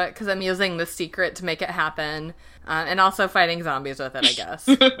you'll do it because I'm using The Secret to make it happen. And also fighting zombies with it, I guess.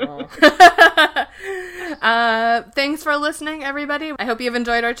 Thanks for listening, everybody. I hope you've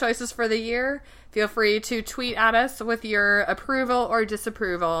enjoyed our choices for the year. Feel free to tweet at us with your approval or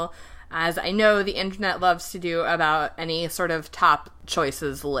disapproval, as I know the internet loves to do about any sort of top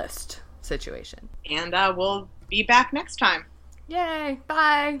choices list situation. And we'll be back next time. Yay!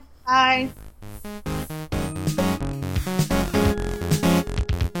 Bye! Bye!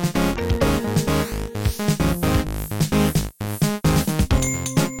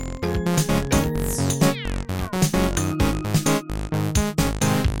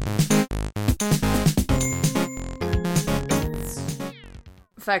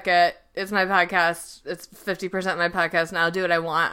 Fuck it. It's my podcast. It's 50% my podcast, and I'll do what I want.